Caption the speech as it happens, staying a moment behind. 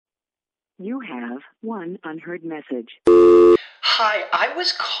You have one unheard message. Hi, I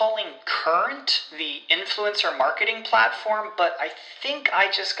was calling Current, the influencer marketing platform, but I think I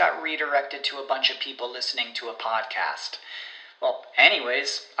just got redirected to a bunch of people listening to a podcast. Well,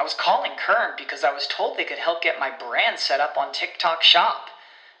 anyways, I was calling Current because I was told they could help get my brand set up on TikTok Shop,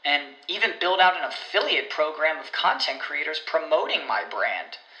 and even build out an affiliate program of content creators promoting my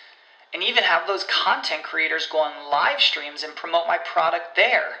brand, and even have those content creators go on live streams and promote my product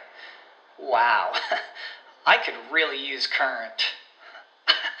there. Wow, I could really use Current.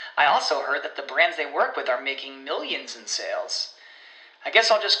 I also heard that the brands they work with are making millions in sales. I guess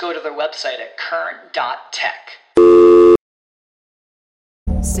I'll just go to their website at current.tech.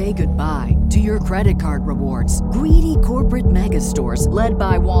 Say goodbye to your credit card rewards. Greedy corporate mega stores, led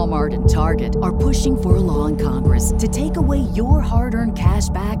by Walmart and Target, are pushing for a law in Congress to take away your hard-earned cash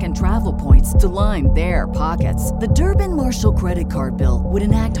back and travel points to line their pockets. The Durbin-Marshall credit card bill would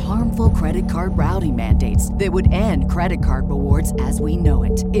enact harmful credit card routing mandates that would end credit card rewards as we know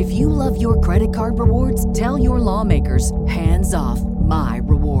it. If you love your credit card rewards, tell your lawmakers, hands off my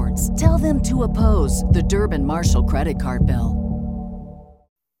rewards. Tell them to oppose the Durbin-Marshall credit card bill.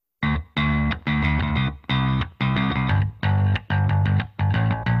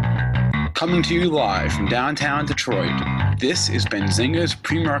 Coming to you live from downtown Detroit, this is Benzinga's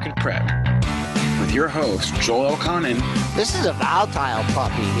PreMarket Prep with your host, Joel Elconin. This is a volatile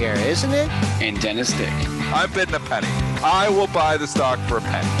puppy here, isn't it? And Dennis Dick. I'm bidding a penny. I will buy the stock for a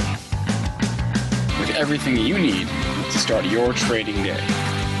penny. With everything you need to start your trading day.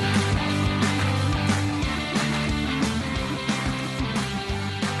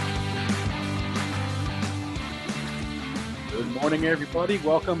 Good morning, everybody.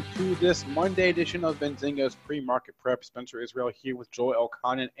 Welcome to this Monday edition of Benzinga's Pre-Market Prep. Spencer Israel here with Joel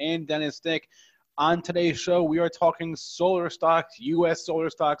Elconin and Dennis Dick. On today's show, we are talking solar stocks. U.S. solar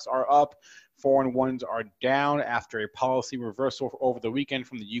stocks are up. Foreign ones are down after a policy reversal over the weekend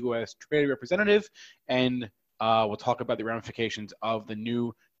from the U.S. Trade Representative. And we'll talk about the ramifications of the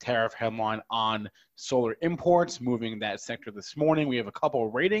new tariff headline on solar imports, moving that sector this morning. We have a couple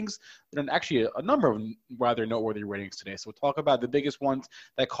of ratings, and actually a number of rather noteworthy ratings today. So we'll talk about the biggest ones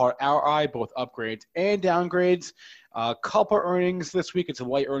that caught our eye, both upgrades and downgrades. A couple of earnings this week. It's a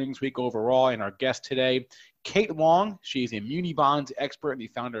light earnings week overall. And our guest today, Kate Long. She's a muni bonds expert and the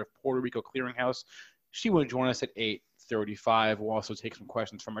founder of Puerto Rico Clearinghouse. She will join us at 8:35. We'll also take some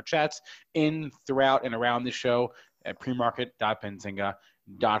questions from our chats throughout and around the show at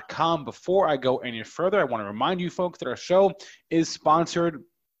premarket.benzinga.com. Before I go any further, I want to remind you folks that our show is sponsored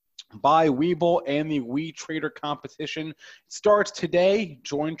by Webull and the We Trader competition. It starts today.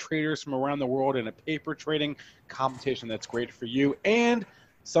 Join traders from around the world in a paper trading competition that's great for you and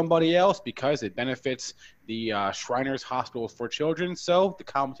somebody else because it benefits the Shriners Hospitals for Children. So the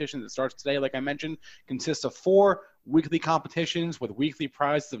competition that starts today, like I mentioned, consists of 4 weekly competitions with weekly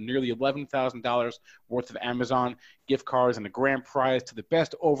prizes of nearly $11,000 worth of Amazon gift cards and a grand prize to the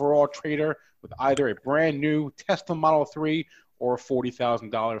best overall trader with either a brand new Tesla Model 3 or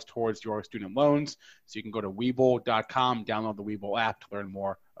 $40,000 towards your student loans. So you can go to Webull.com, download the Webull app to learn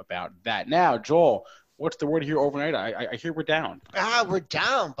more about that. Now, Joel, what's the word here overnight? I hear we're down. We're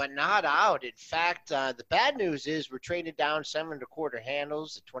down, but not out. In fact, the bad news is we're traded down 7 1/4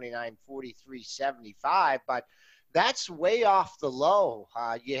 handles at 29.4375, but that's way off the low.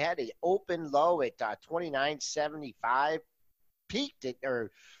 You had an open low at 29.75, peaked at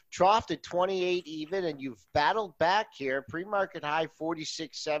or troughed at 28 even, and you've battled back here. Pre-market high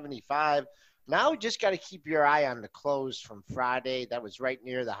 46.75. Now we just got to keep your eye on the close from Friday. That was right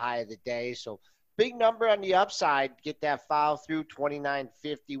near the high of the day. So big number on the upside. Get that file through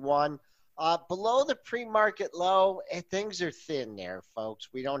 29.51. Below the pre-market low, things are thin there,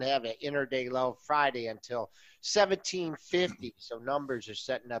 folks. We don't have an intraday low Friday until 17.50, so numbers are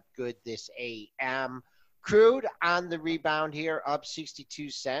setting up good this AM. Crude on the rebound here, up 62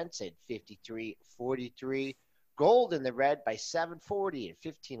 cents at 53.43. Gold in the red by 7.40 at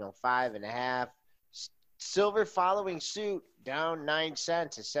 15.05.5. Silver following suit, down 9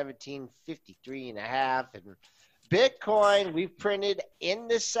 cents at 17.53.5. And Bitcoin, we've printed in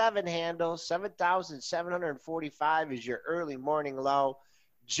the 7 handle, 7,745 is your early morning low.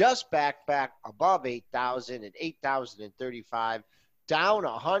 Just back above 8,000 at 8,035, down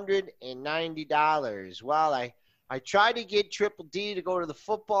 $190. Well, I tried to get Triple D to go to the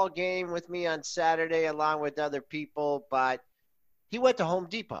football game with me on Saturday along with other people, but he went to Home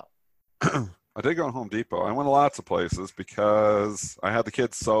Depot. I did go to Home Depot. I went to lots of places because I had the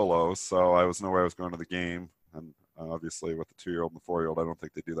kids solo, so I was nowhere I was going to the game. And obviously with the 2-year-old and the 4-year-old, I don't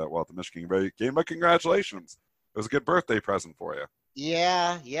think they do that well at the Michigan game, but congratulations. It was a good birthday present for you.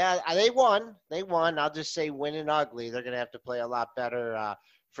 Yeah, they won. They won. I'll just say winning ugly. They're going to have to play a lot better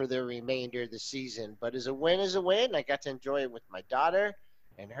for the remainder of the season. But as a win is a win. I got to enjoy it with my daughter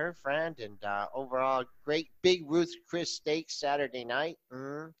and her friend. And overall, great big Ruth Chris steak Saturday night.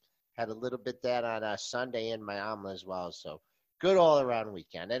 Had a little bit that on Sunday in my omelet as well. So good all around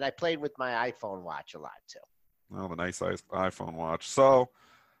weekend. And I played with my iPhone watch a lot too. Oh, the nice iPhone watch. So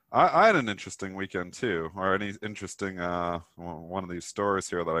I had an interesting weekend too, or any interesting one of these stores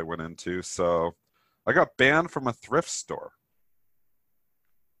here that I went into. So I got banned from a thrift store.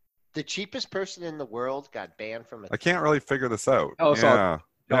 The cheapest person in the world got banned from I can't really figure this out. Oh, yeah,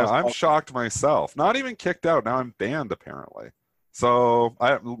 I'm awesome. shocked myself. Not even kicked out. Now I'm banned apparently. So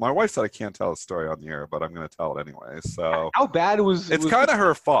my wife said I can't tell the story on the air, but I'm going to tell it anyway. So How bad was it's kind of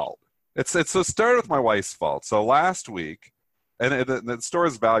her fault. It's so started with my wife's fault. So last week. And the store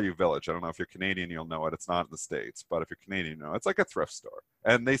is Value Village. I don't know if you're Canadian, you'll know it. It's not in the States, but if you're Canadian, you know it's like a thrift store.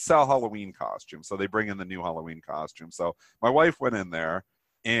 And they sell Halloween costumes, so they bring in the new Halloween costumes. So my wife went in there,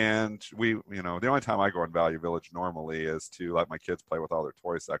 and the only time I go in Value Village normally is to let my kids play with all their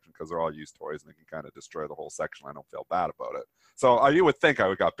toy section because they're all used toys and they can kind of destroy the whole section. I don't feel bad about it. So you would think I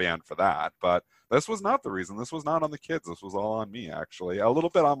would got banned for that, but this was not the reason. This was not on the kids. This was all on me, actually. A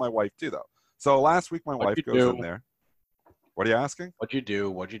little bit on my wife, too, though. So last week, my wife goes in there. What are you asking? What'd you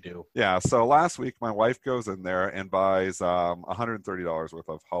do? Yeah, so last week my wife goes in there and buys $130 worth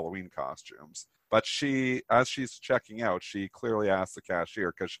of Halloween costumes. But as she's checking out, she clearly asks the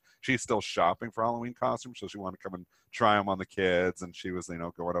cashier because she's still shopping for Halloween costumes, so she wanted to come and try them on the kids. And she was,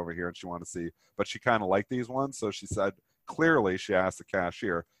 going over here and she wanted to see, but she kind of liked these ones. So she said, clearly she asked the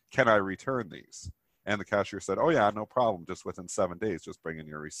cashier, "Can I return these?" And the cashier said, "Oh yeah, no problem. Just within 7 days, just bring in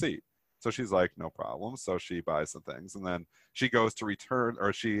your receipt." So she's like, "No problem." So she buys the things, and then she goes to return,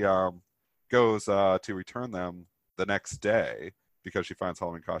 or she goes to return them the next day because she finds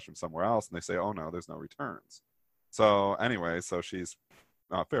Halloween costume somewhere else, and they say, "Oh no, there's no returns." So anyway, so she's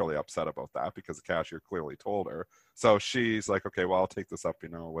fairly upset about that because the cashier clearly told her. So she's like, "Okay, well, I'll take this up,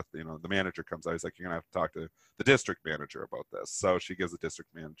 with the manager comes out. He's like, you're gonna have to talk to the district manager about this." So she gives the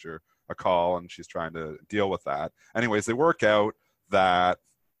district manager a call, and she's trying to deal with that. Anyways, they work out that.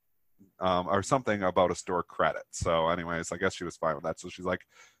 Or something about a store credit. So anyways, I guess she was fine with that. So she's like,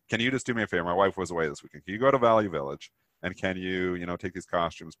 "Can you just do me a favor? My wife was away this weekend. Can you go to Value Village and can you, take these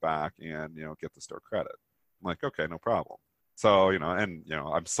costumes back and, get the store credit?" I'm like, "Okay, no problem." So,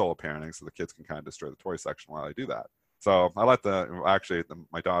 I'm solo parenting, so the kids can kind of destroy the toy section while I do that. So I let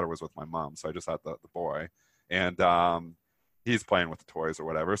my daughter was with my mom, so I just had the boy, and he's playing with the toys or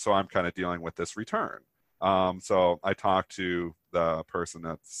whatever. So I'm kind of dealing with this return. So I talked to the person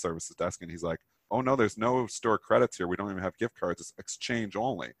at the services desk, and he's like, "Oh no, there's no store credits here. We don't even have gift cards. It's exchange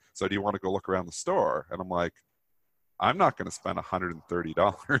only. So do you want to go look around the store?" And I'm like, "I'm not going to spend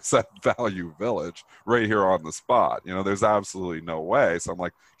 $130 at Value Village right here on the spot. There's absolutely no way." So I'm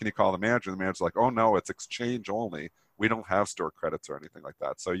like, "Can you call the manager?" And the manager's like, "Oh no, it's exchange only. We don't have store credits or anything like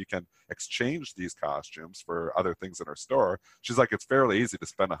that. So you can exchange these costumes for other things in our store." She's like, "It's fairly easy to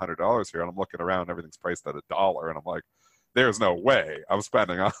spend $100 here." And I'm looking around, everything's priced at $1. And I'm like, there's no way I'm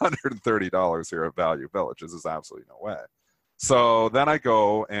spending $130 here at Value Village. This is absolutely no way. So then I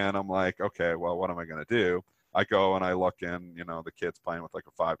go and I'm like, okay, well, what am I going to do? I go and I look in, the kids playing with like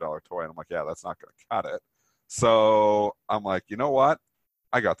a $5 toy. And I'm like, yeah, that's not going to cut it. So I'm like, you know what?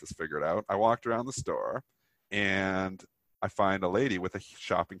 I got this figured out. I walked around the store and I find a lady with a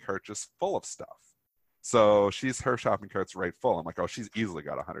shopping cart just full of stuff. So her shopping cart's right full. I'm like, oh, she's easily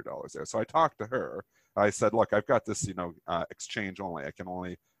got $100 there. So I talked to her. I said, "Look, I've got this, exchange only. I can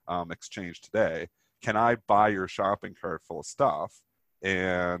only exchange today. Can I buy your shopping cart full of stuff?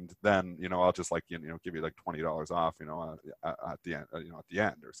 And then, I'll just give you like $20 off, at the end, at the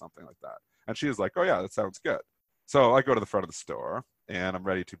end or something like that." And she was like, "Oh yeah, that sounds good." So I go to the front of the store and I'm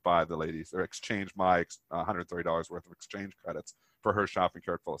ready to buy the ladies or exchange my $130 worth of exchange credits for her shopping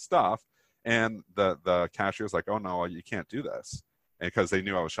cart full of stuff. And the cashier's like, "Oh no, you can't do this." Because they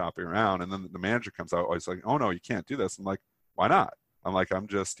knew I was shopping around. And then the manager comes out, he's like, "Oh no, you can't do this." I'm like, "Why not?" I'm like, "I'm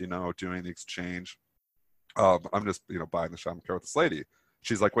just, doing the exchange. I'm just, buying the shopping cart with this lady."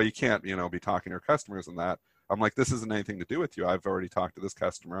 She's like, "Well, you can't, be talking to your customers and that." I'm like, "This isn't anything to do with you. I've already talked to this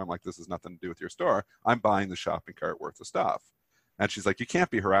customer." I'm like, "This has nothing to do with your store. I'm buying the shopping cart worth of stuff." And she's like, "You can't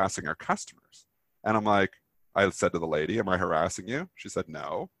be harassing our customers." And I'm like, I said to the lady, "Am I harassing you?" She said,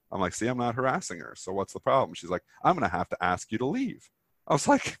 "No." I'm like, "See, I'm not harassing her. So what's the problem?" She's like, "I'm going to have to ask you to leave." I was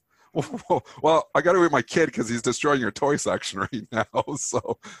like, well, I got to get my kid because he's destroying your toy section right now.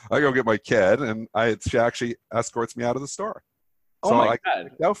 So I go get my kid, and she actually escorts me out of the store. Oh So my I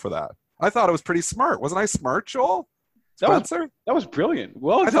God. go for that. I thought it was pretty smart. Wasn't I smart, Joel? Spencer? That was brilliant.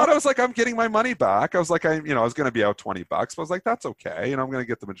 Well, I thought it was like I'm getting my money back. I was like, I was going to be out $20, but I was like, that's okay. I'm going to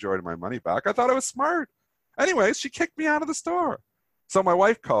get the majority of my money back. I thought it was smart. Anyways, she kicked me out of the store. So my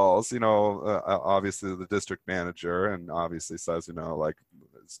wife calls, obviously the district manager, and obviously says, like,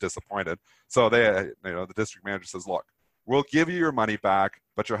 it's disappointed. So the district manager says, look, we'll give you your money back,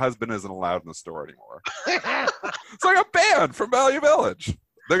 but your husband isn't allowed in the store anymore. So I got banned from Value Village.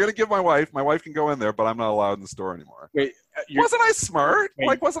 They're going to give my wife can go in there, but I'm not allowed in the store anymore. Wait, wasn't I smart?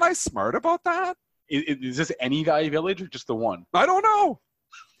 Wasn't I smart about that? Is this any Value Village or just the one? I don't know.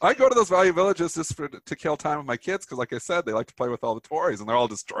 I go to those Value Villages just to kill time with my kids because, like I said, they like to play with all the toys, and they're all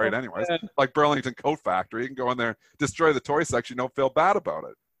destroyed anyways. Man. Like Burlington Coat Factory, you can go in there, destroy the toy section, you don't feel bad about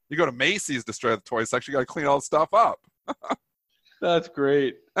it. You go to Macy's, destroy the toy section, you got to clean all the stuff up. That's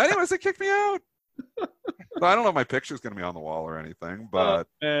great. Anyways, they kicked me out. So I don't know if my picture's going to be on the wall or anything, but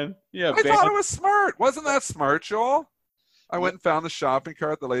man. Yeah, I thought it was smart. Wasn't that smart, Joel? I went and found the shopping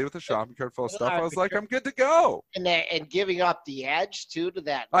cart, the lady with the shopping cart full of stuff. I was like, I'm good to go. And giving up the edge, too, to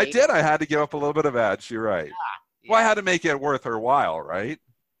that. I did. I had to give up a little bit of edge. You're right. Yeah. Well, I had to make it worth her while, right?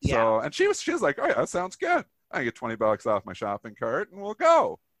 Yeah. So, and she was like, oh, yeah, that sounds good. I get $20 off my shopping cart, and we'll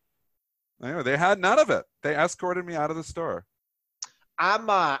go. Anyway, they had none of it. They escorted me out of the store. I'm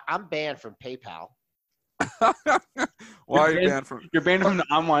banned from PayPal. Why are you banned from? You're banned from the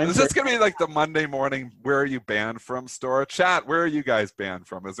online. Is this gonna be like the Monday morning? Where are you banned from? Store chat. Where are you guys banned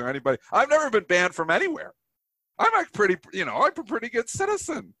from? Is there anybody? I've never been banned from anywhere. I'm a pretty good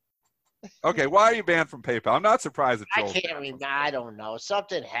citizen. Okay, why are you banned from PayPal? I'm not surprised at Joel. I don't know.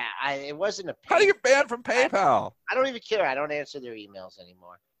 Something it wasn't a. How do you get banned from PayPal? I don't even care. I don't answer their emails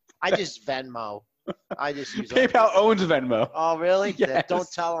anymore. I just Venmo. I just use PayPal owns Venmo. Oh, really? Yes.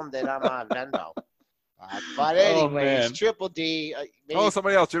 Don't tell them that I'm on Venmo. But anyways, Triple D.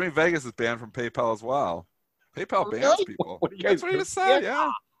 Somebody else. Jimmy Vegas is banned from PayPal as well. PayPal bans people. That's what he just said,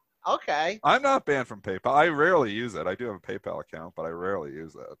 yeah. Okay. I'm not banned from PayPal. I rarely use it. I do have a PayPal account, but I rarely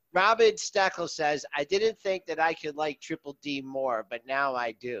use it. Robin Steckel says, I didn't think that I could like Triple D more, but now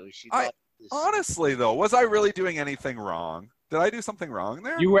I do. Honestly, though, was I really doing anything wrong? Did I do something wrong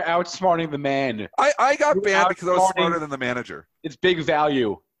there? You were outsmarting the man. I got banned because I was smarter than the manager. It's big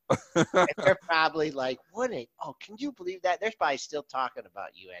value. And they're probably like, can you believe that? They're probably still talking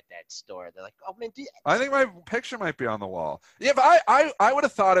about you at that store. They're like, oh, man. I think my picture might be on the wall. Yeah, but I would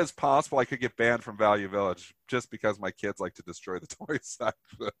have thought it's possible I could get banned from Value Village just because my kids like to destroy the toy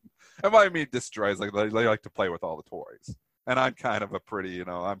section. And by I mean destroy, like they like to play with all the toys. And I'm kind of I'm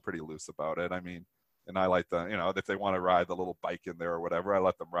pretty loose about it. I mean, and I like if they want to ride the little bike in there or whatever, I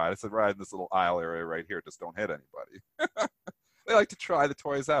let them ride. I said, ride in this little aisle area right here. Just don't hit anybody. They like to try the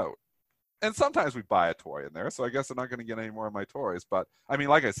toys out. And sometimes we buy a toy in there, so I guess I'm not going to get any more of my toys. But, I mean,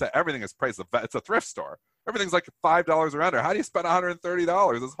 like I said, everything is priced. It's a thrift store. Everything's like $5 or under. How do you spend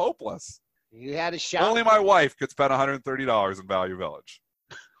 $130? It's hopeless. You had a shop. Only my wife could spend $130 in Value Village.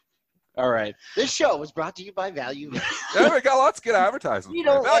 All right. This show was brought to you by Value Village. There we go. Let's get advertising.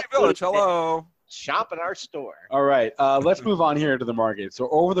 Value Village, hello. Shop in our store. All right. Let's move on here to the market. So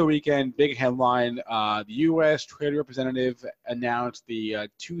over the weekend, big headline, the U.S. Trade Representative announced the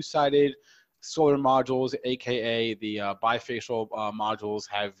two-sided solar modules, a.k.a. the bifacial modules,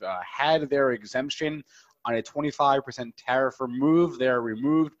 have had their exemption on a 25% tariff removed. They're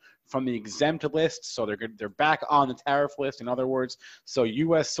removed from the exempt list, so they're back on the tariff list. In other words, so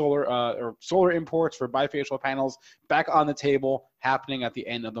U.S. solar imports for bifacial panels back on the table, happening at the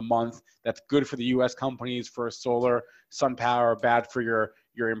end of the month. That's good for the U.S. companies for solar, SunPower. Bad for your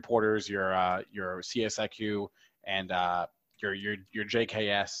importers, your CSIQ and your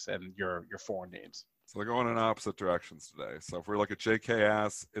JKS and your foreign names. So they're going in opposite directions today. So if we look at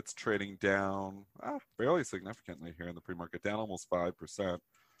JKS, it's trading down fairly significantly here in the pre-market, down almost 5%.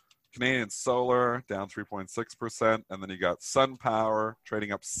 Canadian Solar down 3.6%, and then you got SunPower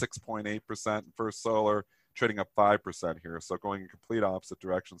trading up 6.8%, First Solar trading up 5% here. So going in complete opposite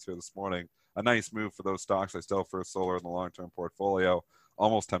directions here this morning. A nice move for those stocks. I still have First Solar in the long-term portfolio.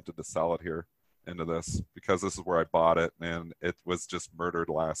 Almost tempted to sell it here into this because this is where I bought it, and it was just murdered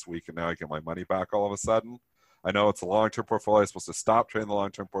last week, and now I get my money back all of a sudden. I know it's a long-term portfolio. I'm supposed to stop trading the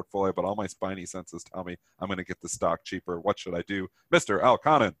long-term portfolio, but all my spiny senses tell me I'm going to get the stock cheaper. What should I do? Mr. Al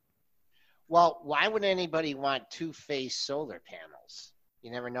Conan. Well, why would anybody want two-phase solar panels?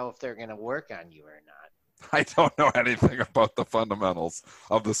 You never know if they're going to work on you or not. I don't know anything about the fundamentals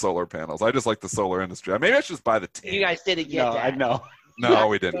of the solar panels. I just like the solar industry. Maybe I should just buy the team. You guys didn't get that. I know. No,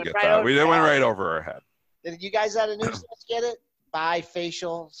 we didn't get that. We went right over our head. Did you guys out of newsletters get it?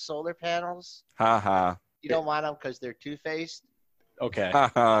 Bifacial solar panels? Ha ha. You don't want them because they're two-faced? Okay.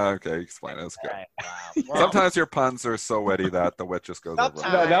 Okay, explain it. That's good. All right, wow. Well, Sometimes your puns are so witty that the wit just goes over.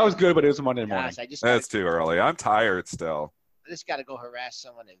 Sometimes- That was good, but it was Monday morning. gosh, I just It's too early. I'm tired still. got to go harass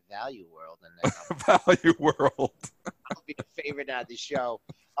someone in Value World, and then Value world. I'll be the favorite of the show.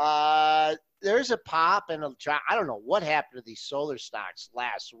 There's a pop and a drop. I don't know what happened to these solar stocks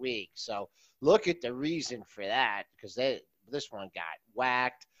last week. So look at the reason for that, because this one got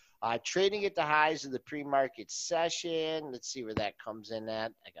whacked. Trading at the highs of the pre-market session. Let's see where that comes in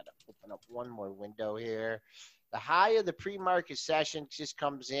at. I got to open up one more window here. The high of the pre-market session just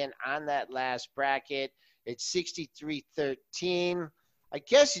comes in on that last bracket. It's 63.13. I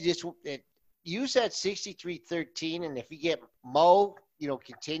guess you just use that 63.13, and if you get Mo,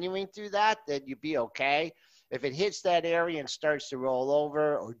 continuing through that, then you'd be okay. If it hits that area and starts to roll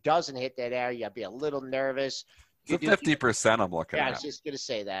over or doesn't hit that area, I'd be a little nervous. It's 50% I'm looking Yeah, at. I was just going to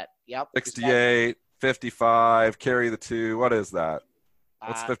say that. Yep. 68, 55, carry the 2. What is that?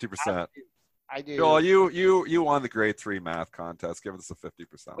 What's 50%? I do. Joel, you won the grade 3 math contest. Give us a 50%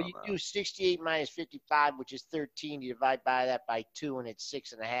 Well, on you that. do 68 minus 55, which is 13. You divide by that by 2, and it's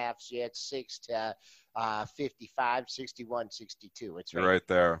 6.5. So you add 6 to 55, 61, 62. It's You're right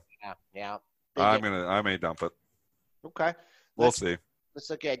there. Yeah. I may dump it. Okay. We'll see. Let's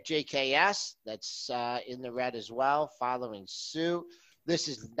look at JKS. That's in the red as well, following suit. This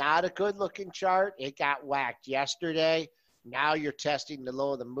is not a good-looking chart. It got whacked yesterday. Now you're testing the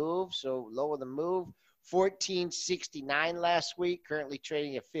low of the move. So low of the move, 14.69 last week, currently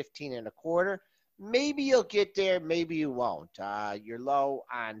trading at 15.25. Maybe you'll get there. Maybe you won't. Your low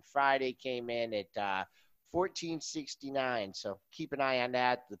on Friday came in at 14.69. So keep an eye on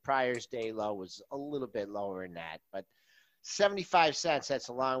that. The prior's day low was a little bit lower than that, but 75 cents, that's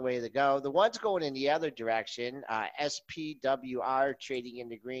a long way to go. The ones going in the other direction, SPWR trading in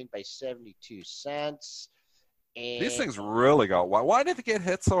the green by 72 cents. And These things really got. Why did it get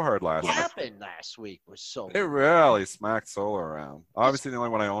hit so hard last what week? happened last week was so It really smacked solar around. Obviously, the only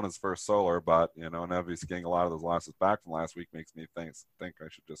one I own is First Solar, but Nevy's getting a lot of those losses back from last week makes me think I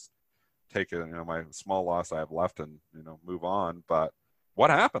should just take it. My small loss I have left and move on. But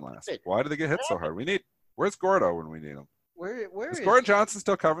what happened last week? Why did they get hit so hard? Where's Gordo when we need him? Where is Gordon Johnson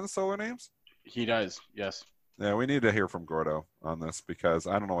still covering the solar names? He does, yes. Yeah, we need to hear from Gordo on this because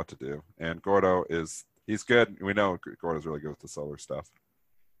I don't know what to do. And Gordo he's good. We know Gordo's really good with the solar stuff.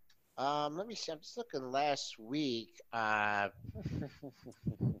 Let me see. I'm just looking last week.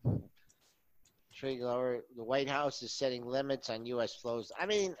 Trade lower. The White House is setting limits on U.S. flows. I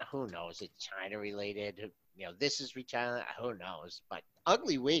mean, who knows? It's China related. This is China. Who knows? But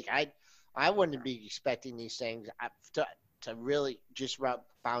ugly week. I wouldn't be expecting these things to really just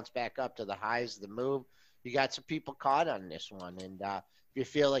bounce back up to the highs of the move. You got some people caught on this one. And if you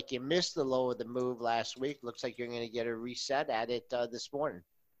feel like you missed the low of the move last week, looks like you're going to get a reset at it this morning.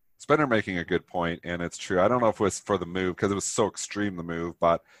 Spinner making a good point, and it's true. I don't know if it was for the move because it was so extreme, the move,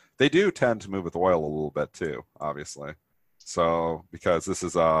 but they do tend to move with oil a little bit too, obviously. So because this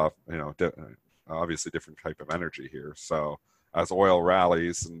is obviously different type of energy here. So as oil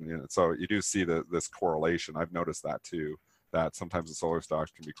rallies, and so you do see this correlation. I've noticed that too, that sometimes the solar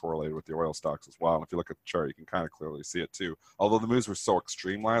stocks can be correlated with the oil stocks as well. And if you look at the chart, you can kind of clearly see it too. Although the moves were so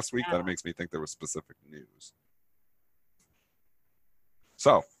extreme last week that it makes me think there was specific news.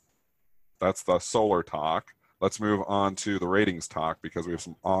 So that's the solar talk. Let's move on to the ratings talk because we have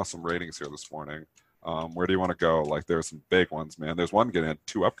some awesome ratings here this morning. Where do you want to go? Like there's some big ones, man. There's one getting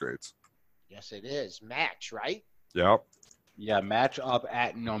 2 upgrades. Yes, it is. Match, right? Yep. Yeah, match up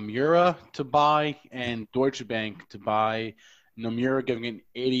at Nomura to buy and Deutsche Bank to buy. Nomura giving an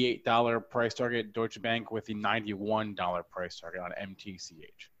 $88 price target, Deutsche Bank with a $91 price target on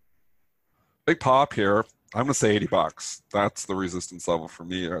MTCH. Big pop here. I'm going to say $80. That's the resistance level for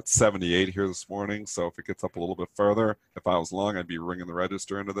me. At 78 here this morning. So if it gets up a little bit further, if I was long, I'd be ringing the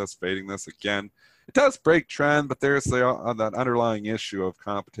register into this, fading this again. It does break trend, but there's that underlying issue of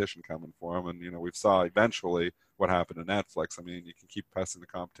competition coming for them. And, we saw eventually what happened to Netflix. I mean, you can keep pressing the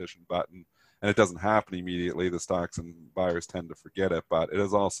competition button, and it doesn't happen immediately. The stocks and buyers tend to forget it. But it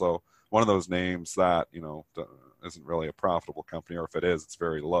is also one of those names that, isn't really a profitable company, or if it is, it's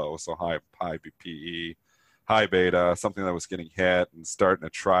very low. So high PE, high beta, something that was getting hit and starting to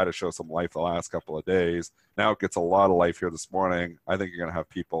try to show some life the last couple of days. Now it gets a lot of life here this morning. I think you're going to have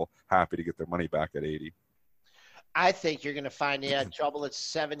people happy to get their money back at 80. I think you're going to find you had trouble at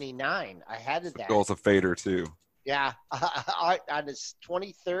 79. I had it that. Goal's a fader too. Yeah, on his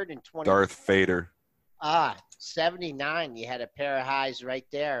 23rd and 24th. Darth Fader. 79. You had a pair of highs right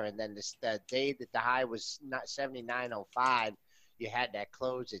there, and then the day that the high was not 79.05, you had that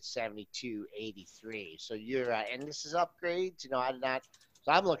close at 72.83. So you're and this is upgrades.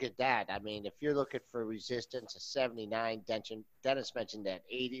 So I'm looking at that. I mean, if you're looking for resistance, a 79. Dennis mentioned that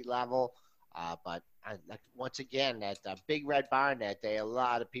 80 level. But once again, that big red barn that day, a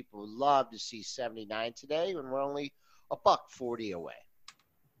lot of people would love to see 79 today when we're only $1.40 away.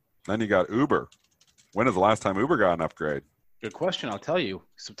 Then you got Uber. When is the last time Uber got an upgrade? Good question. I'll tell you.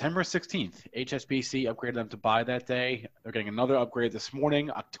 September 16th, HSBC upgraded them to buy that day. They're getting another upgrade this morning,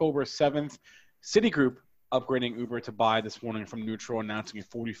 October 7th. Citigroup upgrading Uber to buy this morning from neutral, announcing a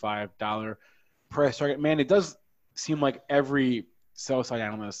 $45 price target. Man, it does seem like every sell-side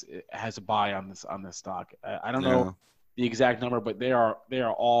analyst has a buy on this stock. I don't know the exact number, but they are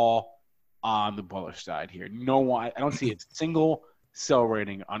all on the bullish side here. No one, I don't see a single sell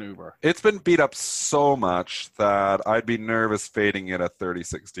rating on Uber. It's been beat up so much that I'd be nervous fading it at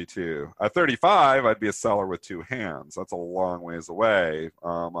 30.62. At 35, I'd be a seller with two hands. That's a long ways away,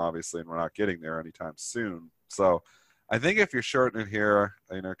 obviously, and we're not getting there anytime soon. So I think if you're shorting it here,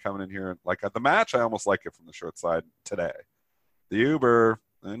 coming in here, like at the match, I almost like it from the short side today. The Uber,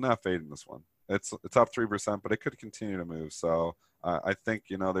 I'm not fading this one. It's up 3%, but it could continue to move. So I think,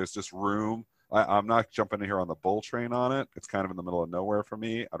 there's just room. I'm not jumping in here on the bull train on it. It's kind of in the middle of nowhere for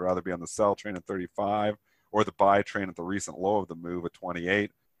me. I'd rather be on the sell train at 35 or the buy train at the recent low of the move at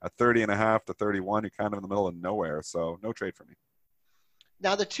 28. At 30.5 to 31, you're kind of in the middle of nowhere. So no trade for me.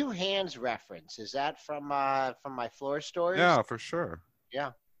 Now, the two hands reference, is that from my floor stories? Yeah, for sure.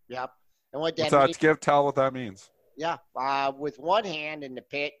 Yeah. Yep. And what that means? Tell what that means. Yeah. With one hand in the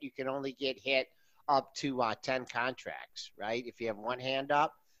pit, you can only get hit up to 10 contracts, right? If you have one hand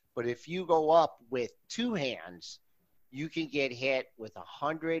up. But if you go up with two hands, you can get hit with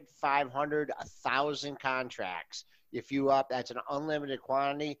 100, 500, 1,000 contracts. If you up, that's an unlimited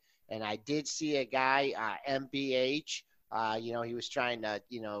quantity. And I did see a guy, MBH, he was trying to,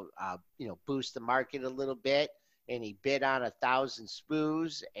 boost the market a little bit, and he bid on 1,000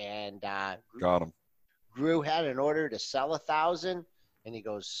 SPOOs, and got him. Drew had an order to sell 1,000, and he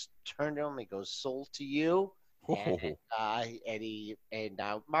goes, turned to him, he goes, sold to you. And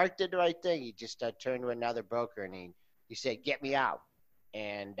Mark did the right thing. He just turned to another broker and he said, "Get me out."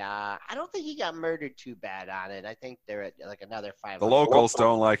 And I don't think he got murdered too bad on it. I think they're at like another 500. The locals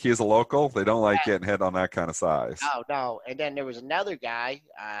don't like. He's a local. They don't like getting hit on that kind of size. No. And then there was another guy.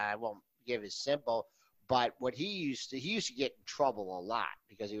 I won't give his symbol, but what he used to get in trouble a lot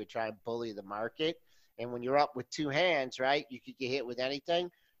because he would try and bully the market. And when you're up with two hands, right, you could get hit with anything.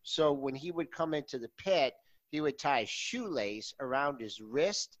 So when he would come into the pit, he would tie a shoelace around his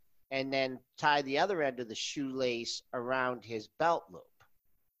wrist and then tie the other end of the shoelace around his belt loop.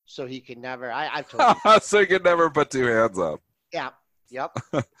 So he could never, I've told you. So he could never put two hands up. Yeah. Yep.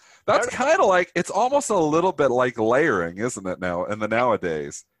 That's kind of like, it's almost a little bit like layering, isn't it now, in the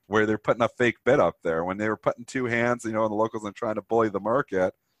nowadays, where they're putting a fake bid up there. When they were putting two hands, and the locals and trying to bully the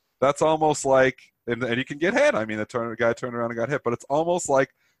market, that's almost like, and you can get hit. I mean, the guy turned around and got hit, but it's almost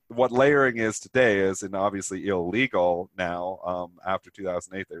like, what layering is today is, and obviously illegal now. After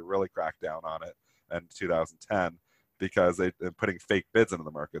 2008, they really cracked down on it, and 2010 because they're putting fake bids into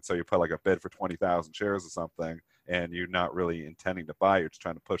the market. So you put like a bid for 20,000 shares or something, and you're not really intending to buy. You're just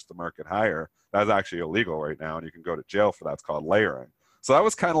trying to push the market higher. That's actually illegal right now, and you can go to jail for that. It's called layering. So that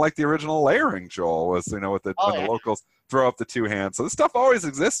was kind of like the original layering, Joel, was when the locals throw up the two hands. So this stuff always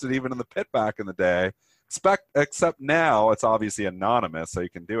existed, even in the pit back in the day. Except now it's obviously anonymous, so you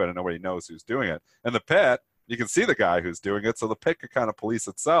can do it and nobody knows who's doing it. In the pit, you can see the guy who's doing it, so the pit could kind of police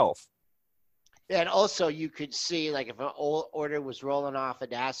itself. Yeah, and also you could see, like, if an old order was rolling off a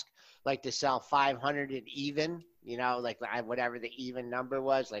desk, like to sell 500 and even, like whatever the even number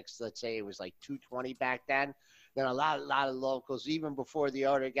was, like let's say it was like 220 back then a lot of locals, even before the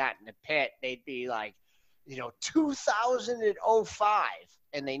order got in the pit, they'd be like, 2,005.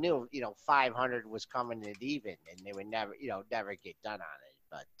 And they knew, 500 was coming at even, and they would never get done on it.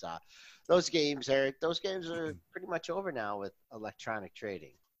 But those games are pretty much over now with electronic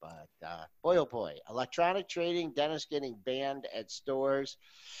trading. But boy, oh boy, electronic trading, Dennis getting banned at stores.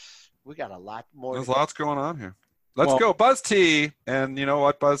 We got a lot more. There's lots going on here. Let's go Buzz T. And you know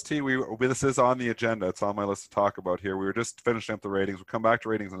what, Buzz T, this is on the agenda. It's on my list to talk about here. We were just finishing up the ratings. We'll come back to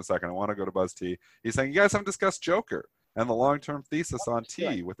ratings in a second. I want to go to Buzz T. He's saying, you guys haven't discussed Joker and the long-term thesis on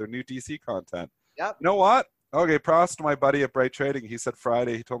T with their new DC content. Yep. You know what? Okay, props to my buddy at Bright Trading. He said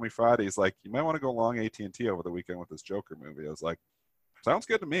Friday. He told me Friday. He's like, you might want to go long AT&T over the weekend with this Joker movie. I was like, sounds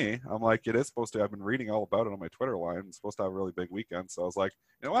good to me. I'm like, it is supposed to. I've been reading all about it on my Twitter line. It's supposed to have a really big weekend. So I was like,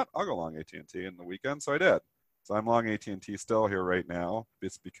 you know what? I'll go long AT&T in the weekend. So I did. So I'm long AT&T still here right now.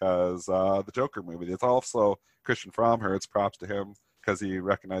 It's because the Joker movie. It's also Christian Fromhertz. Props to him because he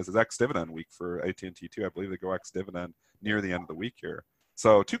recognizes ex-dividend week for AT&T too. I believe they go ex-dividend near the end of the week here.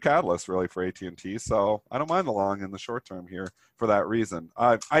 So two catalysts really for AT&T. So I don't mind the long in the short term here for that reason.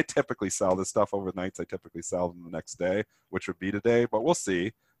 I typically sell this stuff overnights. I typically sell them the next day, which would be today, but we'll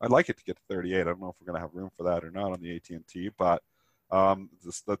see. I'd like it to get to 38. I don't know if we're going to have room for that or not on the AT&T, but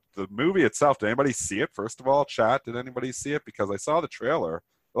the movie itself, did anybody see it? First of all, chat, did anybody see it? Because I saw the trailer.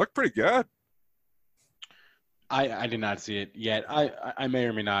 It looked pretty good. I did not see it yet. I may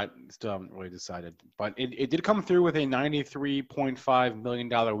or may not. Still haven't really decided. But it did come through with a $93.5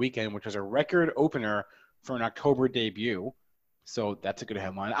 million weekend, which is a record opener for an October debut. So that's a good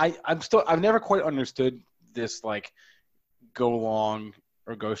headline. I've never quite understood this, like, go long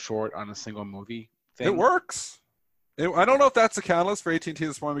or go short on a single movie thing. It works. I don't know if that's a catalyst for AT&T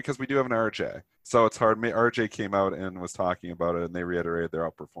this morning because we do have an RJ. So it's hard. RJ came out and was talking about it, and they reiterated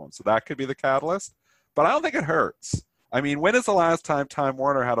their outperformance. So that could be the catalyst. But I don't think it hurts. I mean, when is the last time Time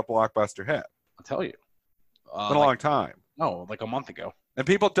Warner had a blockbuster hit? I'll tell you. Been a long time. No, like a month ago. And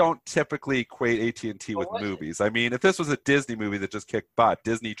people don't typically equate AT&T with movies. I mean, if this was a Disney movie that just kicked butt,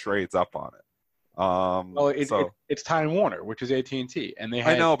 Disney trades up on it. It's Time Warner, which is AT&T, and they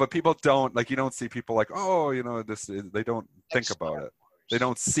had, I know, but people don't you don't see people like, oh, this. They don't think about it. They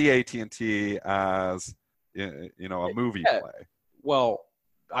don't see AT&T as a movie play. Well,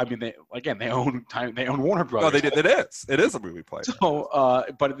 I mean, they own Warner Brothers. No, they did. It is a movie play. So,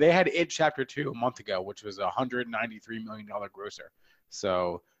 but they had It Chapter 2 a month ago, which was a $193 million grosser.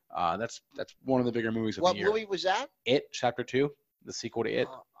 So that's one of the bigger movies of the year. What movie was that? It Chapter 2, the sequel to It.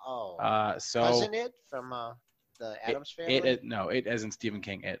 So wasn't it from the Addams Family? It as in Stephen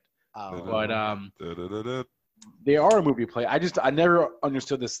King. It. Oh. But they are a movie play. I never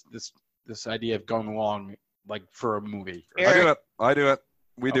understood this idea of going along like for a movie. I do it.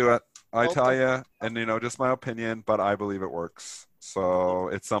 We do it. I tell you, and just my opinion, but I believe it works. So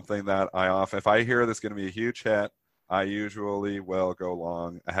it's something that if I hear there's going to be a huge hit, I usually will go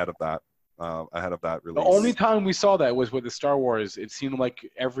long ahead of that release. The only time we saw that was with the Star Wars. It seemed like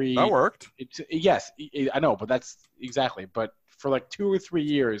that worked. Yes, I know, but that's exactly. But for like 2 or 3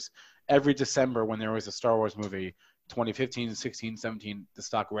 years, every December when there was a Star Wars movie, 2015, 16, 17, the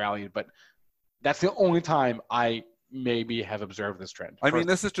stock rallied. But that's the only time I maybe have observed this trend. I mean,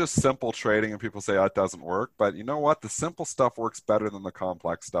 this is just simple trading, and people say, it doesn't work. But you know what? The simple stuff works better than the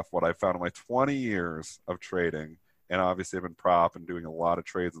complex stuff. What I found in my 20 years of trading, and obviously I've been prop and doing a lot of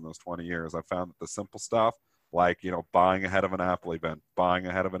trades in those 20 years, I found that the simple stuff, like, buying ahead of an Apple event, buying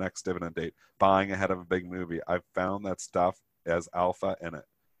ahead of an ex-dividend date, buying ahead of a big movie, I've found that stuff as alpha in it.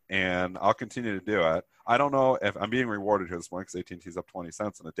 And I'll continue to do it. I don't know if I'm being rewarded here this morning because AT&T's up 20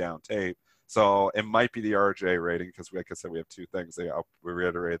 cents in a down tape. So it might be the RJ rating because, like I said, we have two things. We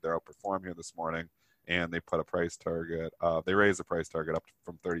reiterated their outperform here this morning, and they put a price target. They raised the price target up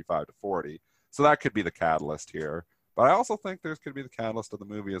from 35 to 40. So that could be the catalyst here. But I also think there could be the catalyst of the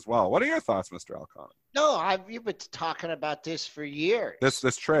movie as well. What are your thoughts, Mr. Alcon? No, you've been talking about this for years.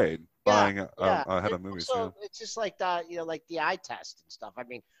 This trade, buying ahead of movies. So it's just like that, like the eye test and stuff. I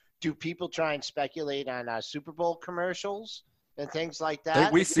mean, do people try and speculate on Super Bowl commercials and things like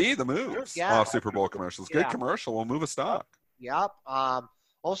that? We see the moves off Super Bowl commercials. Good commercial will move a stock. Yep.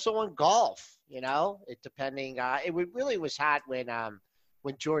 Also in golf, it depending. It really was hot when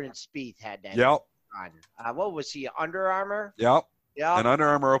Jordan Spieth had that. Yep. Run. What was he? Under Armour. Yep. Yeah. And Under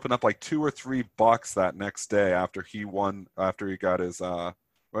Armour opened up like $2 or $3 that next day after he won. After he got his the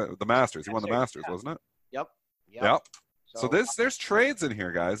Masters. He won the Masters, wasn't it? Yep. So there's trades in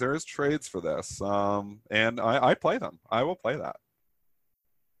here, guys. There is trades for this, and I play them. I will play that.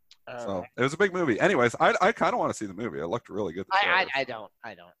 So it was a big movie. Anyways, I kind of want to see the movie. It looked really good. I don't want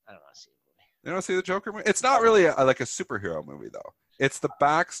to see the movie. You don't see the Joker movie? It's not really like a superhero movie though. It's the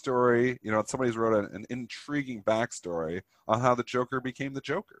backstory. Somebody's wrote an intriguing backstory on how the Joker became the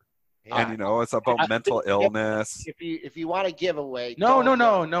Joker. Yeah. And it's about mental illness. If you want to give away, no,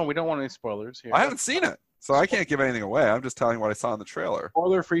 we don't want any spoilers here. I haven't seen it. So I can't give anything away. I'm just telling you what I saw in the trailer.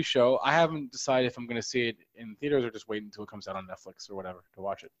 Spoiler-free show. I haven't decided if I'm going to see it in theaters or just wait until it comes out on Netflix or whatever to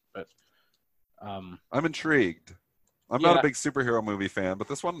watch it. But I'm intrigued. I'm not a big superhero movie fan, but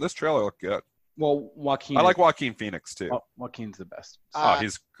this trailer looked good. Well, Joaquin. I like Joaquin Phoenix too. Joaquin's the best.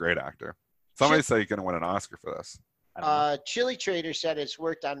 He's a great actor. Somebody say he's going to win an Oscar for this. Chili Trader said it's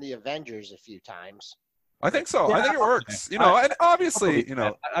worked on the Avengers a few times. I think so. Yeah, I think it works. And obviously,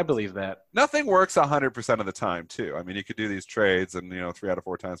 I believe that. Nothing works 100% of the time, too. I mean, you could do these trades, and 3 out of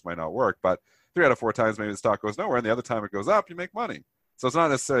 4 times might not work, but 3 out of 4 times maybe the stock goes nowhere, and the other time it goes up, you make money. So it's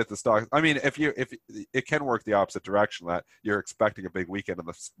not necessarily the stock. I mean, if it can work the opposite direction, that you're expecting a big weekend and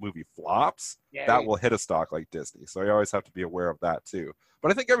the movie flops, that will hit a stock like Disney. So you always have to be aware of that too.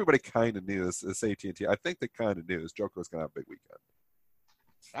 But I think everybody kind of knew this AT&T. I think they kind of knew this Joker was going to have a big weekend.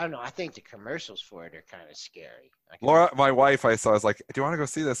 I don't know. I think the commercials for it are kind of scary. Laura, my wife, I was like, "Do you want to go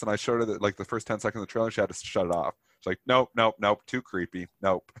see this?" And I showed her that, like, the first 10 seconds of the trailer, she had to shut it off. She's like, "Nope, too creepy.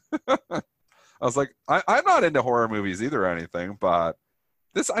 Nope." I was like, I'm not into horror movies either or anything, but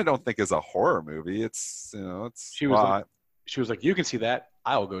this I don't think is a horror movie. It's, it's She was like, "You can see that.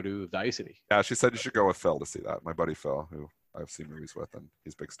 I'll go to Dice City." Yeah, she said you should go with Phil to see that. My buddy Phil, who I've seen movies with, and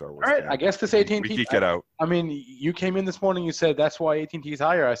he's a big Star Wars. All right, fan. I guess this AT&T. We geek it out. I mean, you came in this morning. You said that's why AT&T is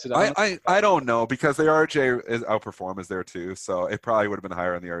higher. I said, I don't know, because the RJ is Outperform is there too, so it probably would have been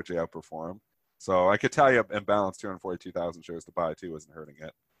higher on the RJ Outperform. So I could tell you, in balance, 242,000 shares to buy too wasn't hurting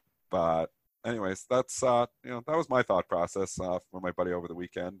it. But anyways, that's that was my thought process for my buddy over the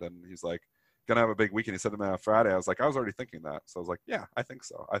weekend, and he's like, gonna have a big weekend. He said to me on Friday. I was like, I was already thinking that. So I was like, yeah, I think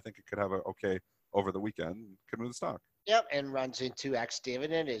so. I think it could have a okay over the weekend. Could move the stock. Yep, and runs into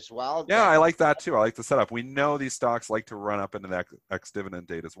ex-dividend as well. Yeah, I like that too. I like the setup. We know these stocks like to run up into the ex-dividend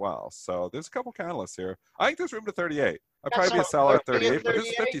date as well. So there's a couple catalysts here. I think there's room to 38. I'd probably be a seller at 38, but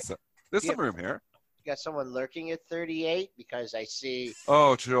there's 50. There's some room here. You got someone lurking at 38 because I see.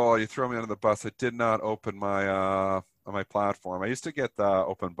 Oh, Joel, you throw me under the bus. I did not open my my platform. I used to get the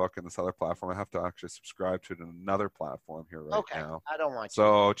open book in this other platform. I have to actually subscribe to it in another platform here now. I don't want.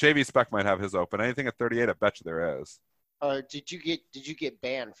 So JV Spec might have his open. Anything at 38, I bet you there is. Did you get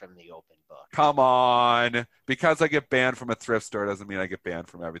banned from the open book? Come on. Because I get banned from a thrift store doesn't mean I get banned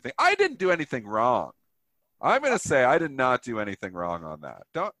from everything. I didn't do anything wrong. I'm going to say I did not do anything wrong on that.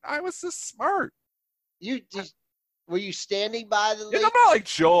 I was just smart. Were you standing by the link? I'm not like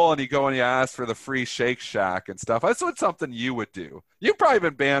Joel and you go and you ask for the free Shake Shack and stuff. That's what something you would do. You've probably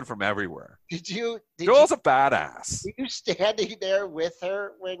been banned from everywhere. Joel's a badass. Were you standing there with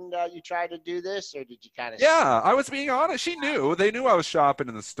her when you tried to do this, or did you kind of? Yeah, I was being honest. She knew. They knew I was shopping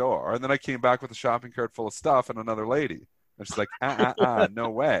in the store. And then I came back with a shopping cart full of stuff and another lady. And she's like, no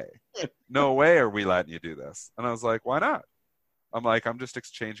way. No way are we letting you do this. And I was like, why not? I'm like, I'm just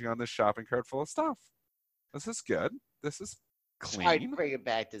exchanging on this shopping cart full of stuff. This is good. This is clean. Try to bring it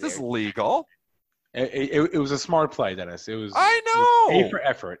back to this is legal. It was a smart play, Dennis. It was. I know. A for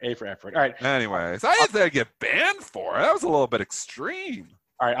effort. All right. Anyways, I didn't think I'd get banned for it. That was a little bit extreme.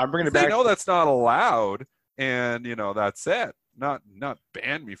 All right, I'm bringing it back. They know that's not allowed, and that's it. Not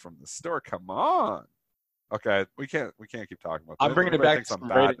ban me from the store. Come on. Okay, we can't keep talking about that. I'm bringing it back to some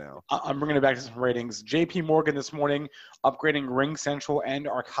ratings now. I'm bringing it back to some ratings. JP Morgan this morning upgrading Ring Central and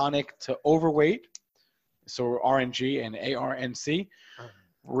Arconic to overweight. So RNG and ARNC.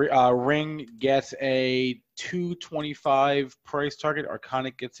 Ring gets a $225 price target.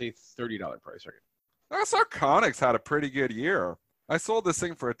 Arconic gets a $30 price target. That's Arconic's had a pretty good year. I sold this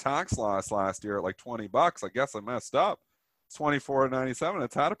thing for a tax loss last year at like $20. I guess I messed up. It's $24.97.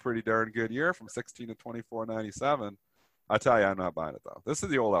 It's had a pretty darn good year from $16 to $24.97. I tell you, I'm not buying it though. This is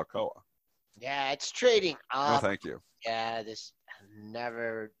the old Alcoa. Yeah, it's trading up. No, thank you. Yeah,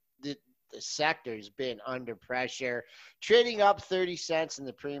 the sector's been under pressure, trading up 30 cents in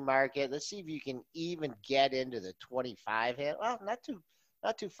the pre-market. Let's see if you can even get into the 25 hand. Well, not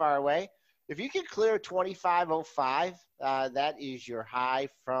too far away. If you can clear 25.05, that is your high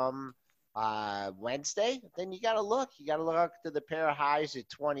from Wednesday. Then you got to look. You got to look to the pair of highs at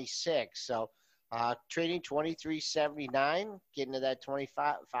 26. So trading 23.79, getting to that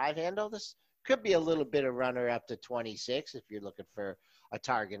 25 handle. This could be a little bit of runner up to 26 if you're looking for a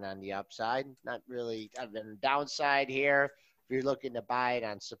target on the upside. Not really on the downside here. If you're looking to buy it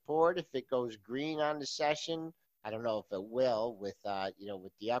on support, if it goes green on the session, I don't know if it will with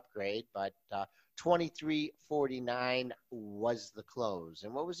the upgrade, but 23.49 was the close.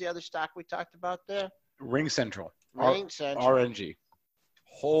 And what was the other stock we talked about there? Ring Central. Central. RNG.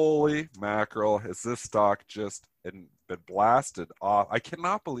 Holy mackerel! Has this stock just been blasted off? I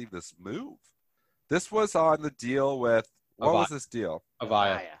cannot believe this move. This was on the deal with. What was this deal?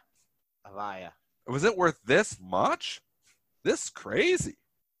 Avaya. Was it worth this much? This crazy.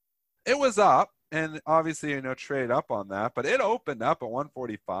 It was up, and obviously, trade up on that, but it opened up at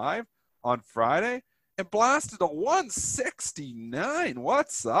 145 on Friday and blasted to 169.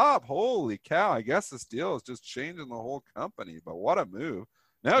 What's up? Holy cow. I guess this deal is just changing the whole company, but what a move.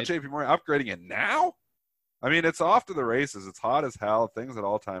 Now JP Morgan upgrading it now? I mean, it's off to the races. It's hot as hell. Things at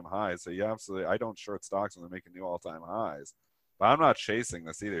all-time highs. So you absolutely, I don't short stocks when they're making new all-time highs. But I'm not chasing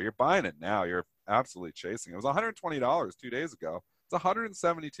this either. You're buying it now. You're absolutely chasing it. It was $120 2 days ago. It's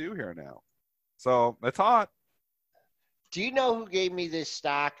 $172 here now. So it's hot. Do you know who gave me this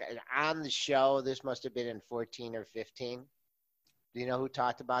stock on the show? This must have been in 14 or 15. Do you know who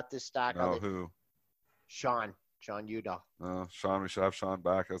talked about this stock? No, who? Sean Udall. Sean, we should have Sean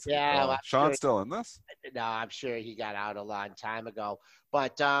back. Yeah, well, Sean's sure. still in this? No, I'm sure he got out a long time ago.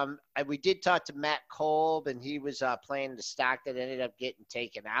 But we did talk to Matt Kolb, and he was playing the stock that ended up getting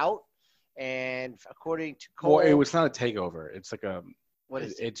taken out. And according to Kolb, well, it was not a takeover. It's like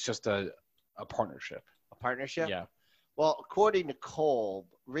it's just a partnership. A partnership? Yeah. Well, according to Kolb,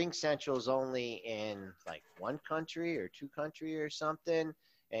 Ring Central is only in like one country or two country or something,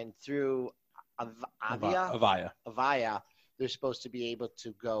 and through Avaya, they're supposed to be able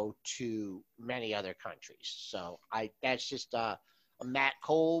to go to many other countries. So that's just a Matt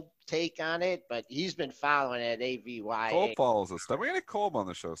Kolb take on it, but he's been following it at AVY. Kolb follows this stuff. We got to Kolb on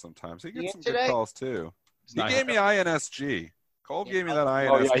the show sometimes. He gets some today? good calls too. He gave me INSG. Kolb gave me that INSG.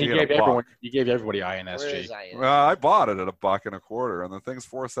 Oh yeah, he gave everyone. He gave everybody Where INSG. is INSG? Well, I bought it at $1.25, and the thing's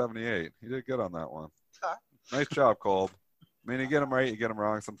 $4.78. He did good on that one. Huh. Nice job, Kolb. I mean, you get him right, you get him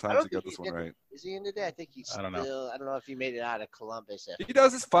wrong. Sometimes you get this one right. Is he in today? I think he's I don't know. I don't know if he made it out of Columbus. He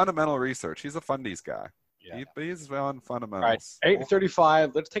does his fundamental research. He's a fundies guy. Yeah. He's on fundamentals. All right,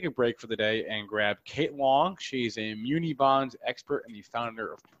 8:35. Let's take a break for the day and grab Kate Long. She's a muni bonds expert and the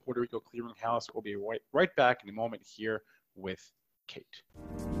founder of Puerto Rico Clearinghouse. We'll be right back in a moment here with Kate.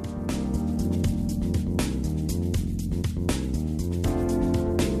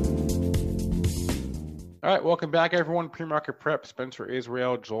 All right, welcome back, everyone. PreMarket Prep, Spencer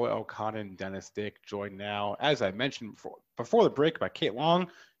Israel, Joel Elconin, Dennis Dick, joined now, as I mentioned before the break, by Kate Long.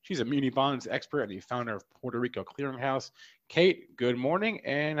 She's a muni bonds expert and the founder of Puerto Rico Clearinghouse. Kate, good morning,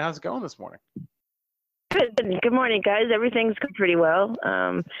 and how's it going this morning? Good morning, guys. Everything's going pretty well.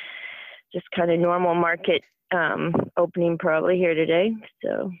 Just kind of normal market opening probably here today.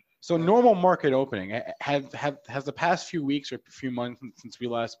 So normal market opening. Has the past few weeks or few months since we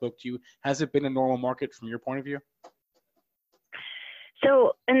last spoke to you, has it been a normal market from your point of view?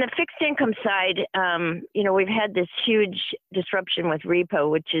 So in the fixed income side, we've had this huge disruption with repo,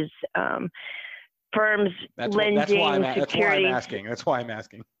 which is firms lending securities. That's why I'm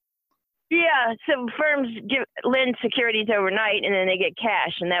asking. Yeah, so firms lend securities overnight, and then they get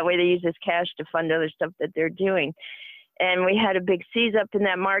cash, and that way they use this cash to fund other stuff that they're doing. And we had a big seize up in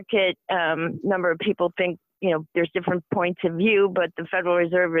that market. Number of people think, there's different points of view, but the Federal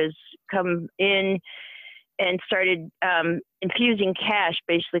Reserve has come in and started infusing cash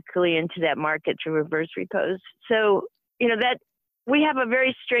basically into that market through reverse repos. So, that we have a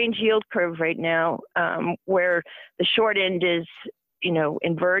very strange yield curve right now where the short end is,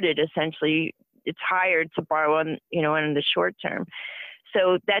 inverted essentially. It's higher to borrow on, in the short term.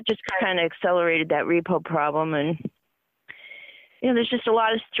 So that just kind of accelerated that repo problem. And, there's just a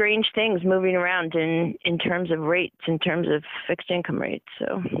lot of strange things moving around in terms of rates, in terms of fixed income rates.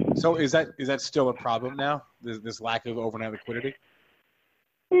 So is that still a problem now? This lack of overnight liquidity?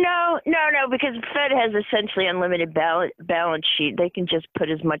 No, because the Fed has essentially unlimited balance sheet. They can just put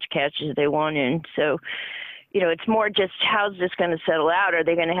as much cash as they want in. So, it's more just how's this going to settle out? Are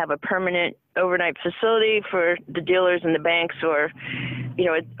they going to have a permanent overnight facility for the dealers and the banks, or,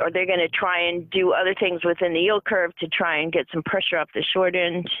 are they going to try and do other things within the yield curve to try and get some pressure off the short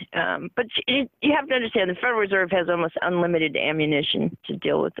end? But you have to understand the Federal Reserve has almost unlimited ammunition to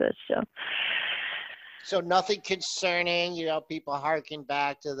deal with this. So nothing concerning, people harken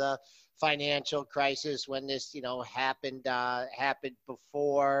back to the financial crisis when this, happened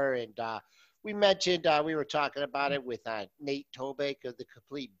before. And we mentioned, we were talking about it with Nate Tobick of the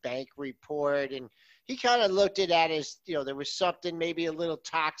Complete Bank Report. And he kind of looked at it as, there was something maybe a little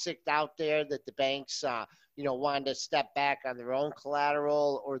toxic out there that the banks, wanted to step back on their own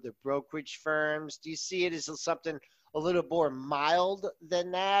collateral, or the brokerage firms. Do you see it as something a little more mild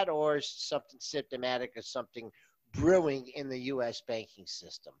than that, or something symptomatic of something brewing in the U.S. banking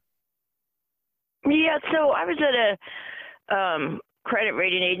system? Yeah, so I was at a credit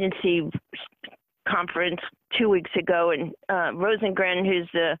rating agency conference 2 weeks ago, and Rosengren, who's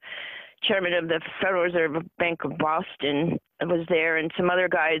the chairman of the Federal Reserve Bank of Boston, was there, and some other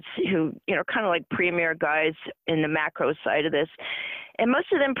guys who, kind of like premier guys in the macro side of this. And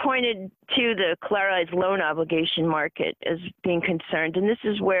most of them pointed to the collateralized loan obligation market as being concerned. And this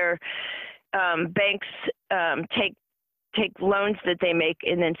is where banks take loans that they make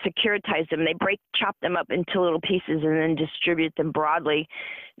and then securitize them. They chop them up into little pieces and then distribute them broadly.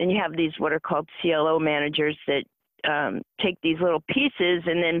 Then you have these what are called CLO managers that take these little pieces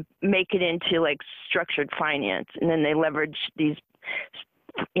and then make it into like structured finance. And then they leverage these,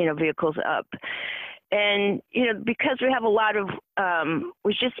 vehicles up. And, because we have a lot of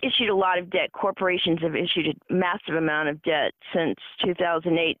was just issued a lot of debt. Corporations have issued a massive amount of debt since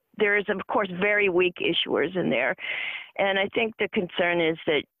 2008. There is, of course, very weak issuers in there. And I think the concern is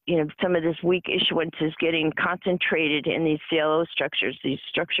that, some of this weak issuance is getting concentrated in these CLO structures, these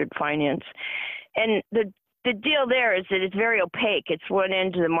structured finance. And the deal there is that it's very opaque. It's one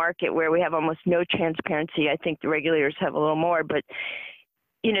end of the market where we have almost no transparency. I think the regulators have a little more, but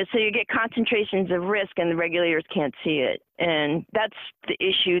so you get concentrations of risk and the regulators can't see it. And that's the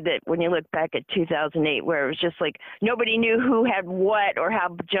issue that when you look back at 2008, where it was just like nobody knew who had what or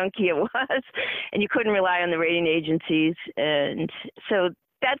how junky it was, and you couldn't rely on the rating agencies. And so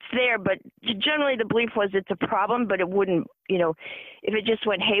that's there, but generally the belief was it's a problem, but it wouldn't, if it just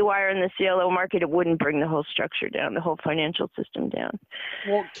went haywire in the CLO market, it wouldn't bring the whole structure down, the whole financial system down.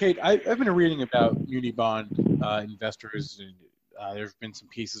 Well, Kate, I've been reading about muni bond investors, and there have been some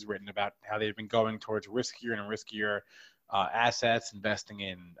pieces written about how they've been going towards riskier and riskier assets, investing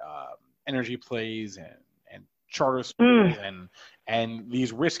in energy plays and charter schools and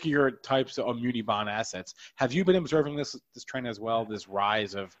these riskier types of muni bond assets. Have you been observing this trend as well, this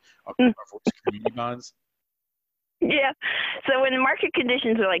rise of riskier muni bonds? Yeah. So when the market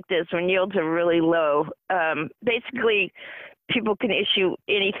conditions are like this, when yields are really low, basically people can issue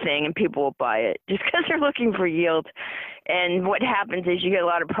anything and people will buy it just because they're looking for yield. And what happens is you get a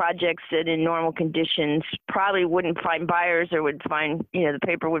lot of projects that in normal conditions probably wouldn't find buyers or would find, the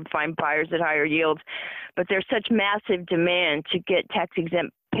paper would find buyers at higher yields. But there's such massive demand to get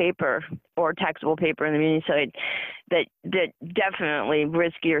tax-exempt paper or taxable paper in the muni side that definitely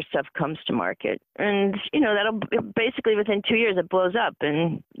riskier stuff comes to market. And, that'll basically within 2 years it blows up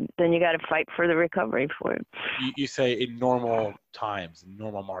and then you got to fight for the recovery for it. You say in normal times, in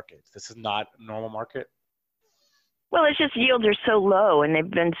normal markets. This is not a normal market? Well, it's just yields are so low and they've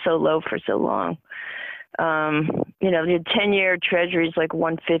been so low for so long. The 10-year treasury is like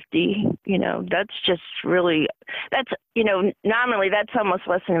 150, that's just really, nominally that's almost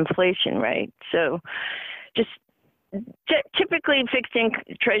less than inflation, right? So just typically fixed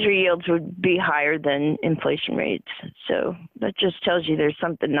treasury yields would be higher than inflation rates. So that just tells you there's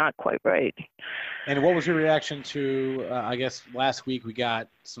something not quite right. And what was your reaction to, I guess last week we got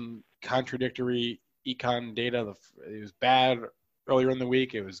some contradictory econ data? It was bad earlier in the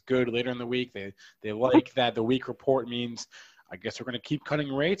week. It was good later in the week. They like that the weak report means, I guess we're going to keep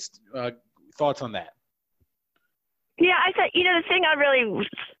cutting rates. Thoughts on that? Yeah, I thought, the thing I really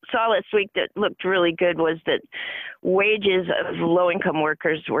saw this week that looked really good was that wages of low-income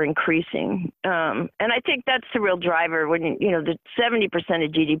workers were increasing. And I think that's the real driver when, the 70%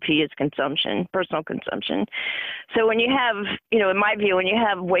 of GDP is consumption, personal consumption. So when you have, in my view, when you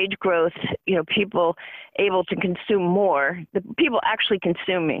have wage growth, people able to consume more, the people actually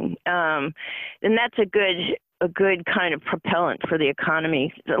consuming, then that's a good kind of propellant for the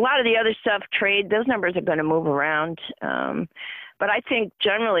economy. A lot of the other stuff, trade, those numbers are going to move around. But I think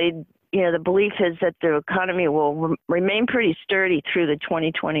generally, the belief is that the economy will remain pretty sturdy through the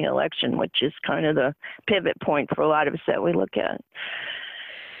 2020 election, which is kind of the pivot point for a lot of us that we look at.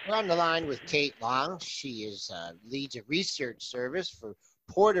 We're on the line with Kate Long. She leads a research service for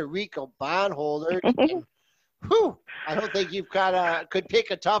Puerto Rico bondholders. And I don't think you've could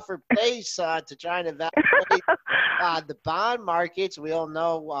pick a tougher place to try and evaluate the bond markets. We all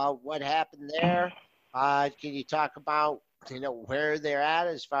know what happened there. Can you talk about where they're at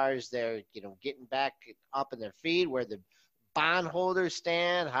as far as they're getting back up in their feet, where the bondholders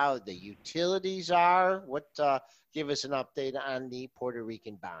stand, how the utilities are? Give us an update on the Puerto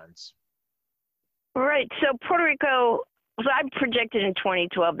Rican bonds. Right. So Puerto Rico. So I projected in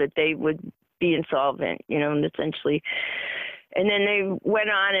 2012 that they would be insolvent, and essentially, and then they went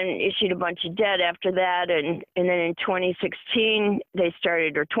on and issued a bunch of debt after that, and then in 2016 they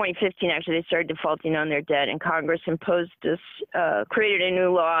started, or 2015 actually, they started defaulting on their debt, and Congress imposed this, created a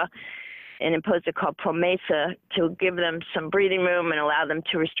new law and imposed it called PROMESA to give them some breathing room and allow them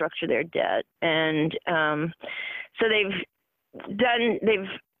to restructure their debt, and so they've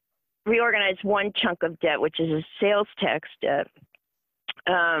reorganized one chunk of debt, which is a sales tax debt.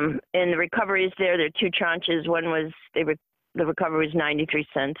 And the recoveries there are two tranches. One was the recovery was 93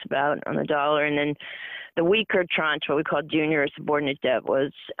 cents about on the dollar, and then the weaker tranche, what we call junior or subordinate debt,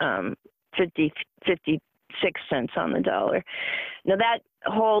 was 56 cents on the dollar. Now that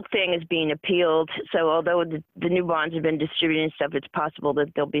whole thing is being appealed. So although the new bonds have been distributed and stuff, it's possible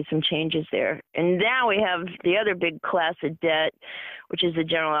that there'll be some changes there. And now we have the other big class of debt, which is the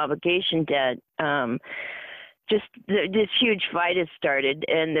general obligation debt. This huge fight has started,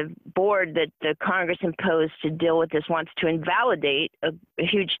 and the board that the Congress imposed to deal with this wants to invalidate a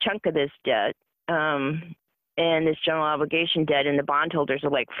huge chunk of this debt. And and this general obligation debt, and the bondholders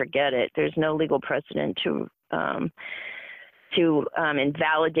are like, forget it. There's no legal precedent to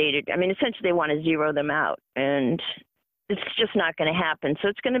invalidate it. I mean, essentially they want to zero them out, and it's just not going to happen. So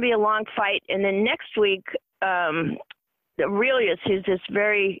it's going to be a long fight. And then next week, Aurelius, who's this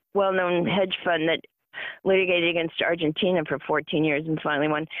very well-known hedge fund that litigated against Argentina for 14 years and finally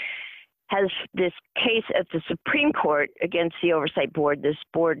won, has this case at the Supreme Court against the Oversight Board, this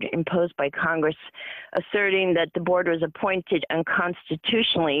board imposed by Congress, asserting that the board was appointed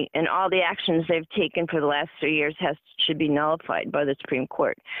unconstitutionally and all the actions they've taken for the last 3 years should be nullified by the Supreme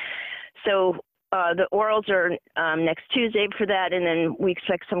Court. So the orals are next Tuesday for that, and then we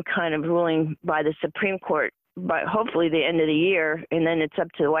expect some kind of ruling by the Supreme Court by hopefully the end of the year, and then it's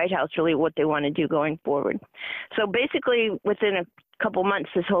up to the White House really what they want to do going forward. So basically within a couple months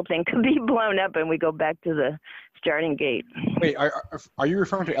this whole thing could be blown up and we go back to the starting gate. Wait, are you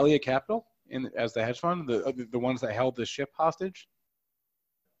referring to Elliott Capital as the hedge fund, the ones that held the ship hostage?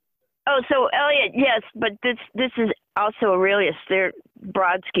 Oh, so Elliott, yes, but this is also Aurelius. They're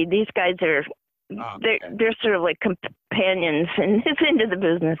Brodsky. These guys are they're sort of like companions into the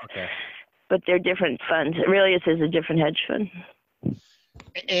business. Okay. But they're different funds. Aurelius is a different hedge fund.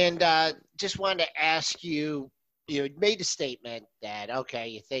 And just wanted to ask you, you made a statement that, okay,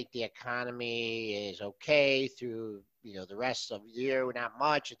 you think the economy is okay through, the rest of the year, not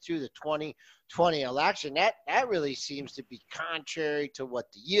much, and through the 2020 election. That really seems to be contrary to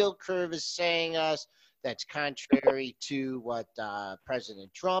what the yield curve is saying us. That's contrary to what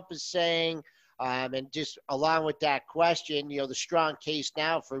President Trump is saying. And just along with that question, the strong case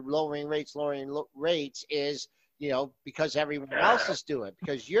now for lowering rates is, because everyone else is doing it,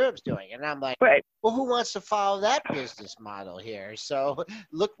 because Europe's doing it. And I'm like, right. Well, who wants to follow that business model here? So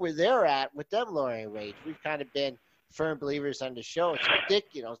look where they're at with them lowering rates. We've kind of been firm believers on the show. It's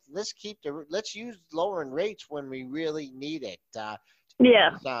ridiculous. Let's use lowering rates when we really need it.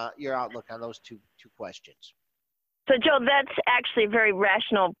 Your outlook on those two questions. So, Joe, that's actually a very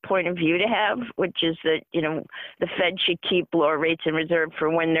rational point of view to have, which is that, the Fed should keep lower rates in reserve for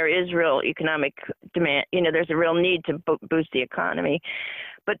when there is real economic demand. There's a real need to boost the economy.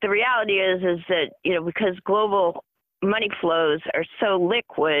 But the reality is that, because global money flows are so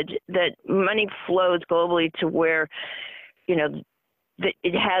liquid that money flows globally to where,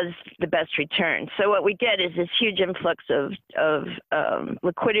 it has the best return. So what we get is this huge influx of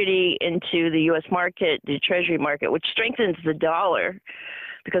liquidity into the U.S. market, the Treasury market, which strengthens the dollar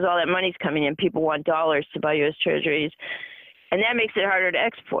because all that money's coming in. People want dollars to buy U.S. Treasuries, and that makes it harder to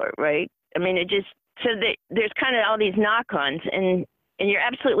export, right? I mean, there's kind of all these knock-ons, and you're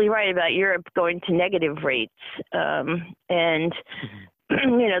absolutely right about Europe going to negative rates, and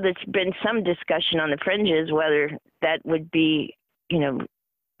there's been some discussion on the fringes whether that would be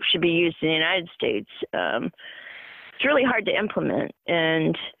should be used in the United States. It's really hard to implement.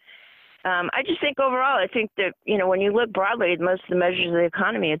 And I just think overall, I think that, when you look broadly at most of the measures of the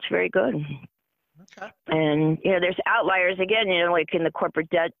economy, it's very good. Okay. And, there's outliers again, like in the corporate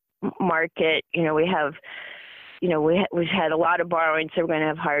debt market, we have, we've had a lot of borrowing, so we're going to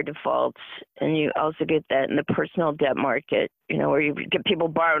have higher defaults. And you also get that in the personal debt market, where you get people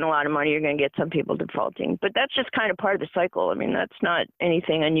borrowing a lot of money, you're going to get some people defaulting. But that's just kind of part of the cycle. I mean, that's not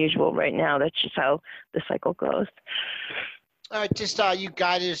anything unusual right now. That's just how the cycle goes. Just you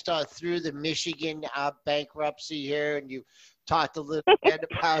guided us through the Michigan bankruptcy here, and you talked a little bit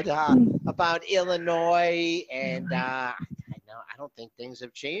about Illinois, and I don't think things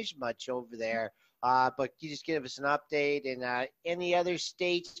have changed much over there. But can you just give us an update and any other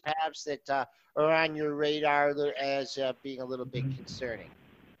states perhaps that are on your radar as being a little bit concerning?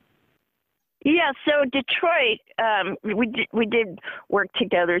 Yeah, so Detroit, we did work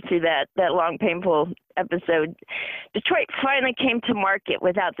together through that long, painful episode. Detroit finally came to market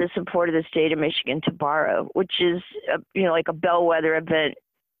without the support of the state of Michigan to borrow, which is, like a bellwether event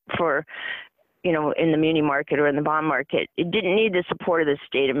for, in the muni market or in the bond market. It didn't need the support of the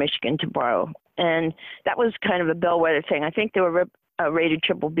state of Michigan to borrow. And that was kind of a bellwether thing. I think they were rated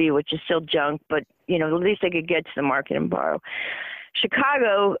BBB, which is still junk, but, at least they could get to the market and borrow.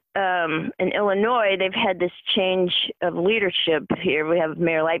 Chicago and Illinois, they've had this change of leadership here. We have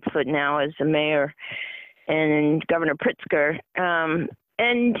Mayor Lightfoot now as the mayor and Governor Pritzker.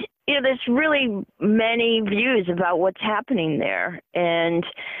 And, there's really many views about what's happening there. And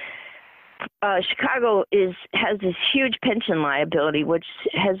Chicago has this huge pension liability, which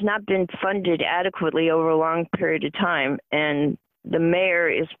has not been funded adequately over a long period of time. And the mayor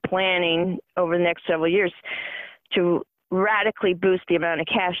is planning over the next several years to radically boost the amount of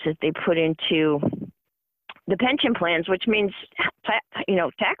cash that they put into the pension plans, which means,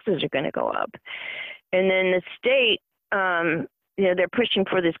 taxes are going to go up. And then the state, they're pushing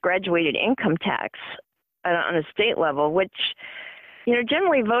for this graduated income tax on a state level, which,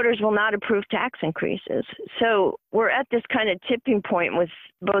 generally voters will not approve tax increases. So we're at this kind of tipping point with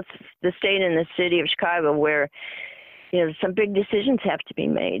both the state and the city of Chicago where, some big decisions have to be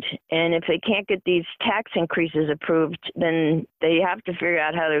made. And if they can't get these tax increases approved, then they have to figure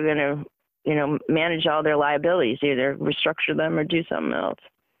out how they're going to, manage all their liabilities, either restructure them or do something else.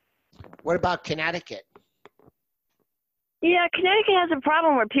 What about Connecticut? Yeah, Connecticut has a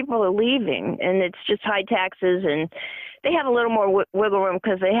problem where people are leaving, and it's just high taxes, and they have a little more wiggle room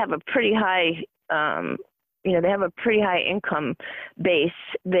because they have a pretty high, they have a pretty high income base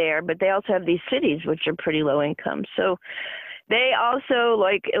there, but they also have these cities which are pretty low income. So they also,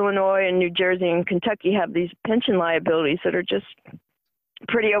 like Illinois and New Jersey and Kentucky, have these pension liabilities that are just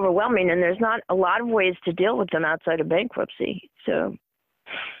pretty overwhelming, and there's not a lot of ways to deal with them outside of bankruptcy. So,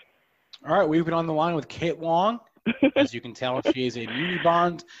 all right, we've been on the line with Kate Long. As you can tell, she is a muni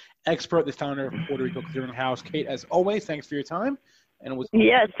bond expert, the founder of Puerto Rico Clearinghouse. Kate, as always, thanks for your time. And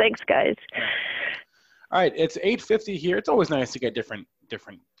yes, thanks, guys. All right, it's 8:50 here. It's always nice to get different.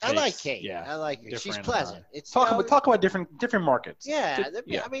 I like Kate. Yeah, I like her. She's pleasant. It's talk about different markets. Yeah,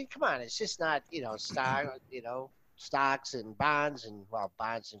 I mean, come on. It's just not stocks and bonds and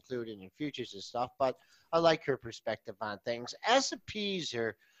bonds included in futures and stuff. But I like her perspective on things. S&Ps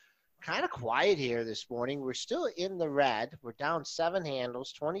are kind of quiet here this morning. We're still in the red. We're down 7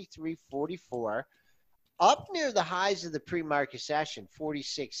 handles, 23.44. Up near the highs of the pre-market session,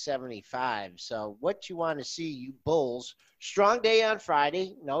 46.75. So what you want to see, you bulls, strong day on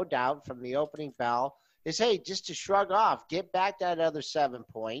Friday, no doubt, from the opening bell, is, hey, just to shrug off, get back that other 7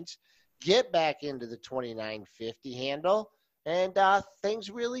 points, get back into the 29.50 handle, and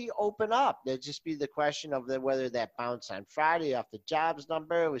things really open up. There'll just be the question of whether that bounce on Friday off the jobs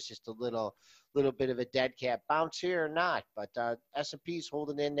number was just a little bit of a dead cat bounce here or not. But S&P's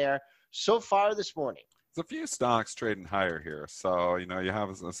holding in there so far this morning. There's a few stocks trading higher here. So, you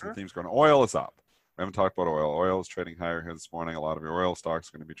have some themes going. Oil is up. We haven't talked about oil. Oil is trading higher here this morning. A lot of your oil stocks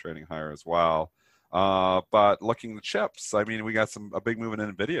are going to be trading higher as well. But looking at the chips, I mean, we got a big move in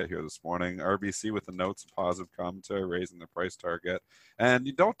NVIDIA here this morning. RBC with the notes of positive commentary, raising the price target. And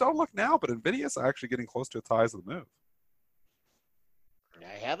you don't look now, but NVIDIA is actually getting close to its highs of the move.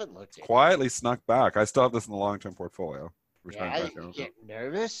 I haven't looked at it. Quietly snuck back. I still have this in the long-term portfolio. Yeah, you get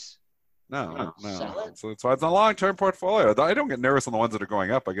nervous? No. Sell it? So it's a long-term portfolio. I don't get nervous on the ones that are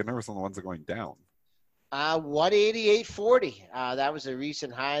going up. I get nervous on the ones that are going down. 188.40. That was a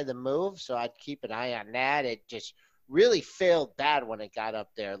recent high of the move, so I'd keep an eye on that. It just really failed bad when it got up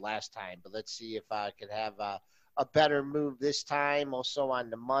there last time, but let's see if I could have a better move this time. Also on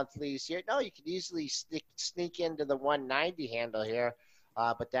the monthlies here. No, you could easily sneak into the 190 handle here.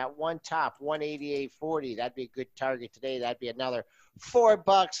 But that one top, 188.40, that'd be a good target today. That'd be another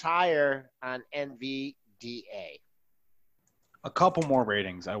 $4 higher on NVDA. A couple more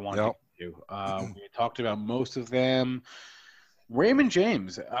ratings I want to do. We talked about most of them. Raymond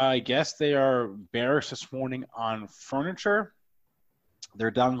James, I guess they are bearish this morning on furniture.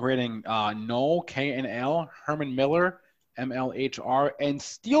 They're downgrading Knoll, K&L, Herman Miller, MLHR, and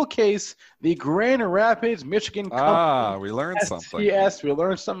Steelcase, the Grand Rapids, Michigan company. We learned something. Yes, we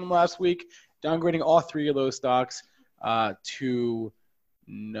learned something last week. Downgrading all 3 of those stocks to,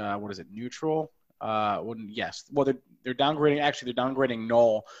 neutral? Yes. Well, they're downgrading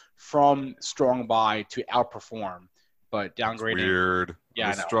Knoll from strong buy to outperform, but downgrading. It's weird.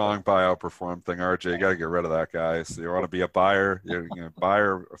 Yeah, the strong buy outperform thing, RJ. You got to get rid of that, guy. So you want to be a buyer, you're buy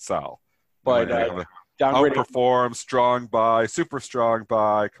or sell. But outperform, strong buy, super strong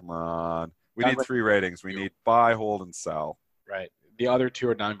buy. Come on. We need 3 ratings. We need buy, hold, and sell. Right. The other 2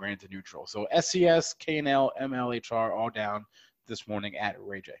 are downgraded to neutral. So SCS, K&L, MLHR all down this morning at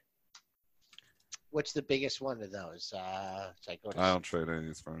Ray J. What's the biggest one of those? I don't trade any of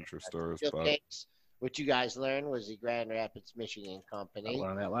these furniture stores. But what you guys learned was the Grand Rapids, Michigan company. I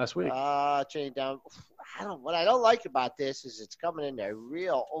learned that last week. Trading down. What I don't like about this is it's coming in a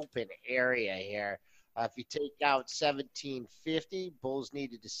real open area here. If you take out 1750, Bulls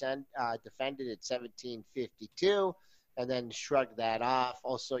need to defend it at 1752, and then shrug that off.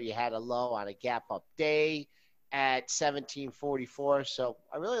 Also, you had a low on a gap up day at 1744. So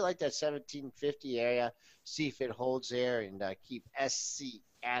I really like that 1750 area. See if it holds there and keep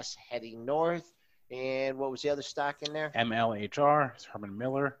SCS heading north. And what was the other stock in there? MLHR. It's Herman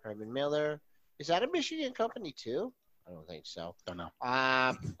Miller. Herman Miller. Is that a Michigan company too? I don't think so. Don't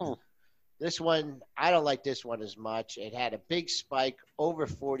know. This one, I don't like this one as much. It had a big spike over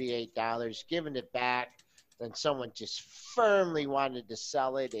 $48, giving it back. Then someone just firmly wanted to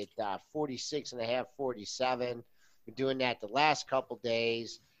sell it at 46.5, 47. Been doing that the last couple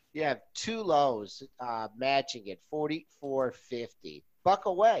days. You have two lows matching at 44.50. Buck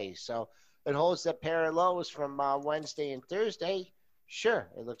away. So it holds that pair of lows from Wednesday and Thursday. Sure,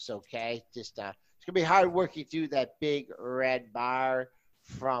 it looks okay. Just it's gonna be hard working through that big red bar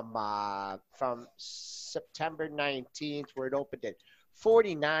from September 19th, where it opened at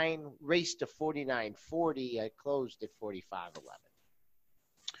 49, raced to 49.40. I closed at 45.11.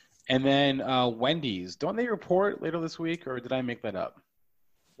 And then Wendy's, don't they report later this week, or did I make that up?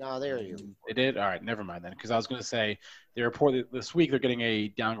 No, there you go. They did? All right, never mind then, because I was going to say they reported this week they're getting a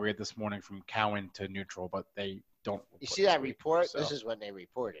downgrade this morning from Cowen to neutral, but they don't. You see that week, report? so. This is when they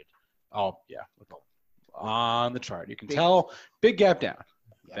reported. Oh, yeah. On the chart. You can tell big gap down.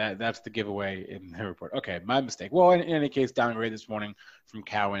 Yeah. That's the giveaway in the report. Okay, my mistake. Well, in any case, downgrade this morning from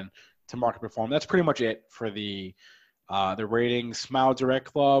Cowen to Market Perform. That's pretty much it for the ratings. Smile Direct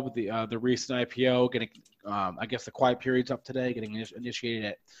Club, the recent IPO, getting I guess the quiet period's up today, getting initiated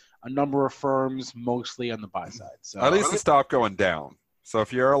at a number of firms, mostly on the buy side. So at least it stopped going down. So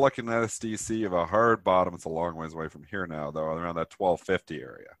if you're looking at SDC, you have a hard bottom. It's a long ways away from here now, though, around that 1250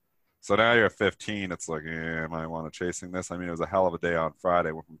 area. So now you're at 15. It's like, am I want to chasing this? I mean, it was a hell of a day on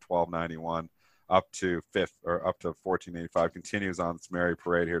Friday. Went from 1291 up to 1485. Continues on its merry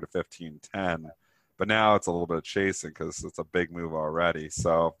parade here to 1510. But now it's a little bit of chasing because it's a big move already.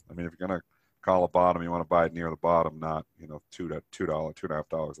 So I mean, if you're gonna call a bottom, you want to buy it near the bottom, not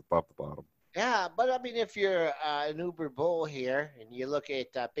 $2.50 above the bottom. Yeah, but I mean, if you're an Uber bull here and you look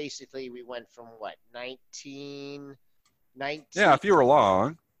at basically we went from what 19. Yeah, if you were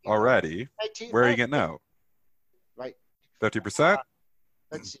long already, 19, where are you getting out? Right. 50%?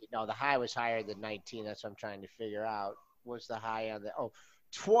 Let's see. No, the high was higher than 19. That's what I'm trying to figure out. What's the high on the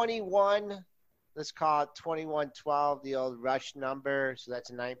 21? Let's call it 21.12, the old rush number. So that's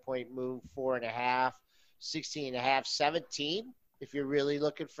a 9-point move, 4.5, 16.5, 17. If you're really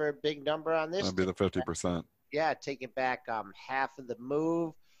looking for a big number on this, That'd be the 50%. Yeah, taking back half of the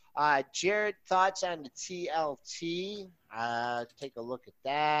move. Jared, thoughts on the TLT? Take a look at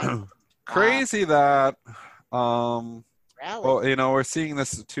that. Crazy that. Rally. Well, we're seeing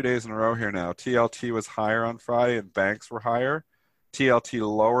this 2 days in a row here now. TLT was higher on Friday and banks were higher. TLT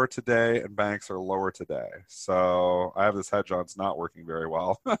lower today and banks are lower today. So I have this hedge on. It's not working very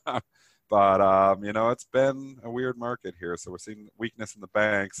well. But, it's been a weird market here. So we're seeing weakness in the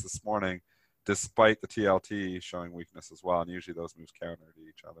banks this morning, despite the TLT showing weakness as well. And usually those moves counter to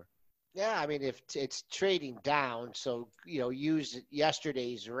each other. Yeah, I mean, if it's trading down, so, use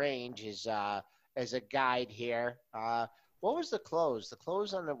yesterday's range as a guide here. What was the close? The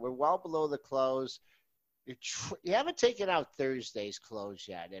close we're well below the close. You haven't taken out Thursday's close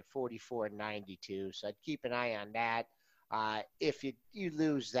yet at 44.92, so I'd keep an eye on that. If you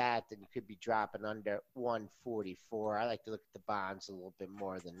lose that, then you could be dropping under 144. I like to look at the bonds a little bit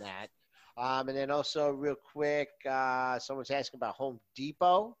more than that. And then also real quick, someone's asking about Home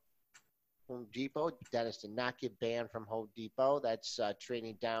Depot. Home Depot, Dennis did not get banned from Home Depot. That's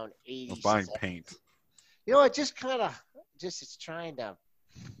trading down 80 cents. Buying paint. It just kind of it's trying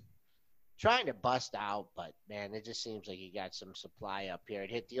to bust out, but man, it just seems like you got some supply up here.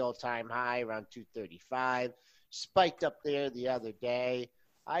 It hit the all-time high around 235, spiked up there the other day.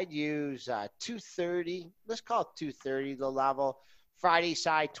 I'd use 230. Let's call it 230 the level. Friday's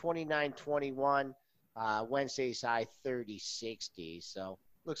high 29.21. Wednesday's high 30.60. So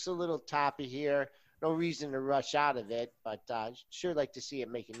looks a little toppy here. No reason to rush out of it, but sure like to see it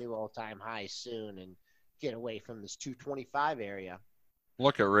make a new all-time high soon and get away from this 225 area.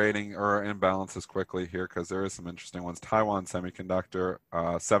 Look at rating or imbalances quickly here because there is some interesting ones. Taiwan Semiconductor,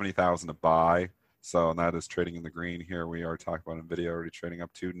 70,000 to buy. So that is trading in the green here. We are talking about NVIDIA already trading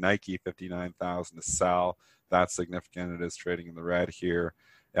up to Nike, 59,000 to sell. That's significant. It is trading in the red here.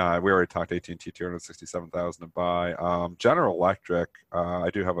 We already talked AT&T, 267,000 to buy. General Electric, I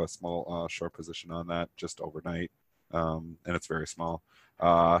do have a small short position on that just overnight, and it's very small.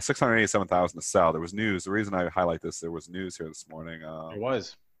 687,000 to sell. There was news. The reason I highlight this, there was news here this morning. There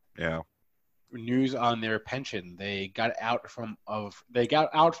was. Yeah. News on their pension. They got out from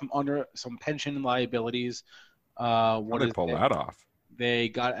under some pension liabilities. How did they pull that off? They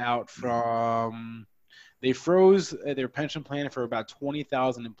got out from. They froze their pension plan for about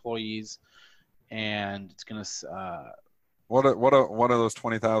 20,000 employees, and it's gonna. What do those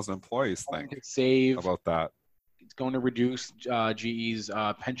 20,000 employees think save about that? It's going to reduce GE's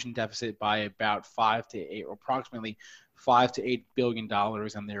pension deficit by about approximately $5 to $8 billion,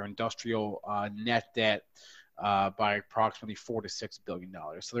 and their industrial net debt by approximately $4 to $6 billion.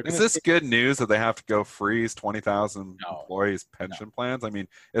 So they're Is this good news that they have to go freeze 20,000 No. employees' pension plans? I mean,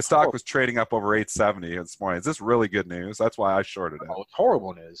 the stock was trading up over 870 this morning. Is this really good news? That's why I shorted it. Oh, it's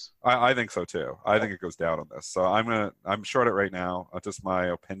horrible news. I think so too. I think it goes down on this. So I'm short it right now. Just my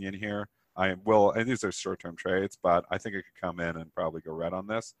opinion here. And these are short-term trades, but I think it could come in and probably go red on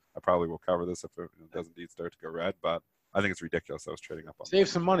this. I probably will cover this if it does indeed start to go red, but I think it's ridiculous. I was trading up on Save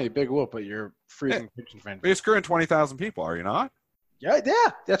some money, big whoop, but you're freezing pension funds. You're screwing 20,000 people, are you not? Yeah,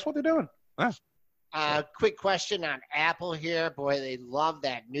 that's what they're doing. Yeah. Quick question on Apple here. Boy, they love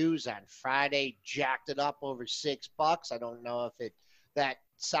that news on Friday. Jacked it up over $6. I don't know if that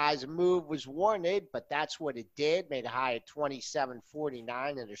size of move was warranted, but that's what it did. Made a high at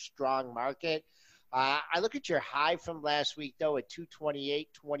 27.49 in a strong market. I look at your high from last week, though, at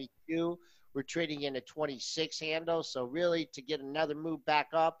 228.22. We're trading in a 26 handle. So really, to get another move back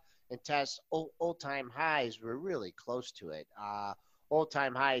up and test old-time highs, we're really close to it.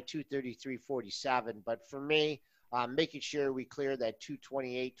 All-time high at 233.47. But for me, making sure we clear that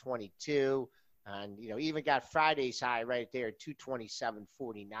 228.22, and even got Friday's high right there at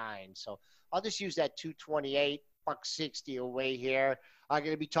 227.49. So I'll just use that 228 $1.60 away here. I'm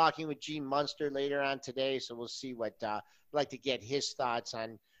going to be talking with Gene Munster later on today, so we'll see what I'd like to get his thoughts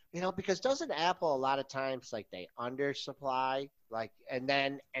on. Because doesn't Apple a lot of times they undersupply, and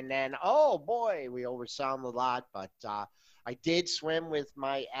then oh boy, we oversell them a lot. But I did swim with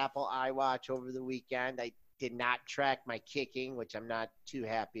my Apple iWatch over the weekend. I did not track my kicking, which I'm not too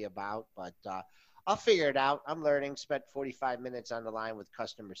happy about, but I'll figure it out. I'm learning. Spent 45 minutes on the line with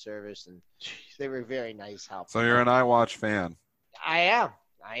customer service, and they were very nice help. So you're an iWatch fan. I am,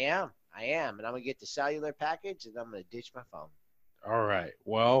 and I'm gonna get the cellular package, and I'm gonna ditch my phone. All right.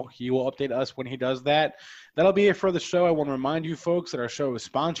 Well, he will update us when he does that. That'll be it for the show. I want to remind you folks that our show is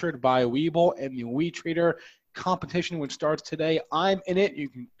sponsored by Webull and the WeTrader competition, which starts today. I'm in it. You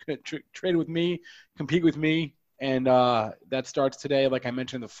can trade with me, compete with me, and that starts today. Like I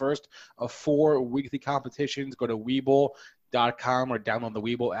mentioned, the first of 4 weekly competitions. Go to Webull.com or download the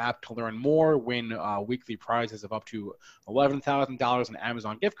Webull app to learn more. Win weekly prizes of up to $11,000 in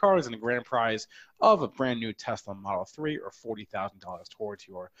Amazon gift cards and a grand prize of a brand new Tesla Model 3 or $40,000 towards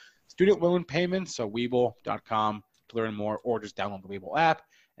your student loan payments. So Webull.com to learn more, or just download the Webull app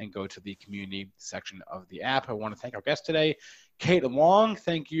and go to the community section of the app. I want to thank our guest today, Kate Long.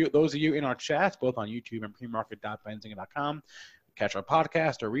 Thank you, those of you in our chats, both on YouTube and premarket.benzinga.com. Catch our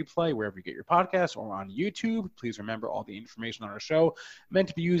podcast or replay wherever you get your podcasts, or on YouTube. Please remember, all the information on our show meant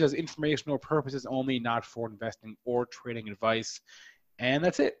to be used as informational purposes only, not for investing or trading advice. And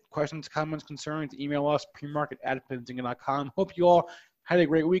that's it. Questions, comments, concerns, email us, premarket@benzinga.com. Hope you all had a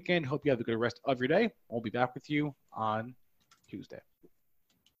great weekend. Hope you have a good rest of your day. We'll be back with you on Tuesday.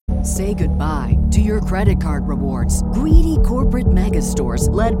 Say goodbye to your credit card rewards. Greedy corporate mega stores,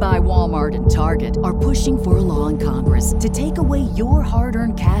 led by Walmart and Target, are pushing for a law in Congress to take away your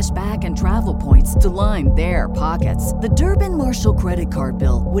hard-earned cash back and travel points to line their pockets. The Durbin-Marshall credit card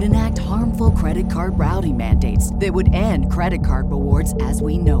bill would enact harmful credit card routing mandates that would end credit card rewards as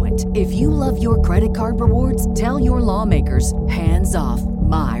we know it. If you love your credit card rewards, tell your lawmakers, hands off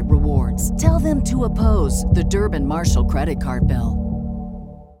my rewards. Tell them to oppose the Durbin-Marshall credit card bill.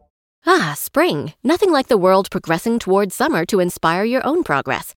 Ah, spring. Nothing like the world progressing towards summer to inspire your own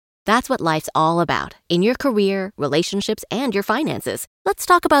progress. That's what life's all about, in your career, relationships, and your finances. Let's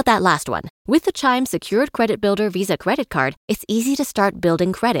talk about that last one. With the Chime Secured Credit Builder Visa Credit Card, it's easy to start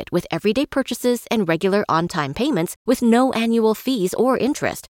building credit with everyday purchases and regular on-time payments with no annual fees or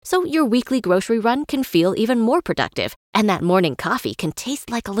interest. So your weekly grocery run can feel even more productive, and that morning coffee can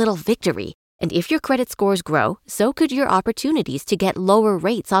taste like a little victory. And if your credit scores grow, so could your opportunities to get lower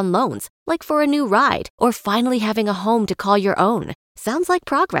rates on loans, like for a new ride or finally having a home to call your own. Sounds like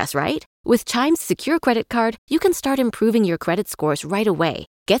progress, right? With Chime's Secure Credit Card, you can start improving your credit scores right away.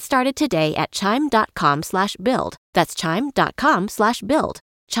 Get started today at chime.com/build. That's chime.com/build.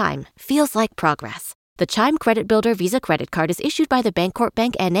 Chime feels like progress. The Chime Credit Builder Visa Credit Card is issued by the Bancorp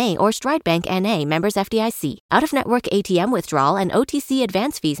Bank N.A. or Stride Bank N.A. members FDIC. Out-of-network ATM withdrawal and OTC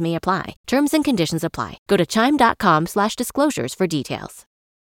advance fees may apply. Terms and conditions apply. Go to chime.com/disclosures for details.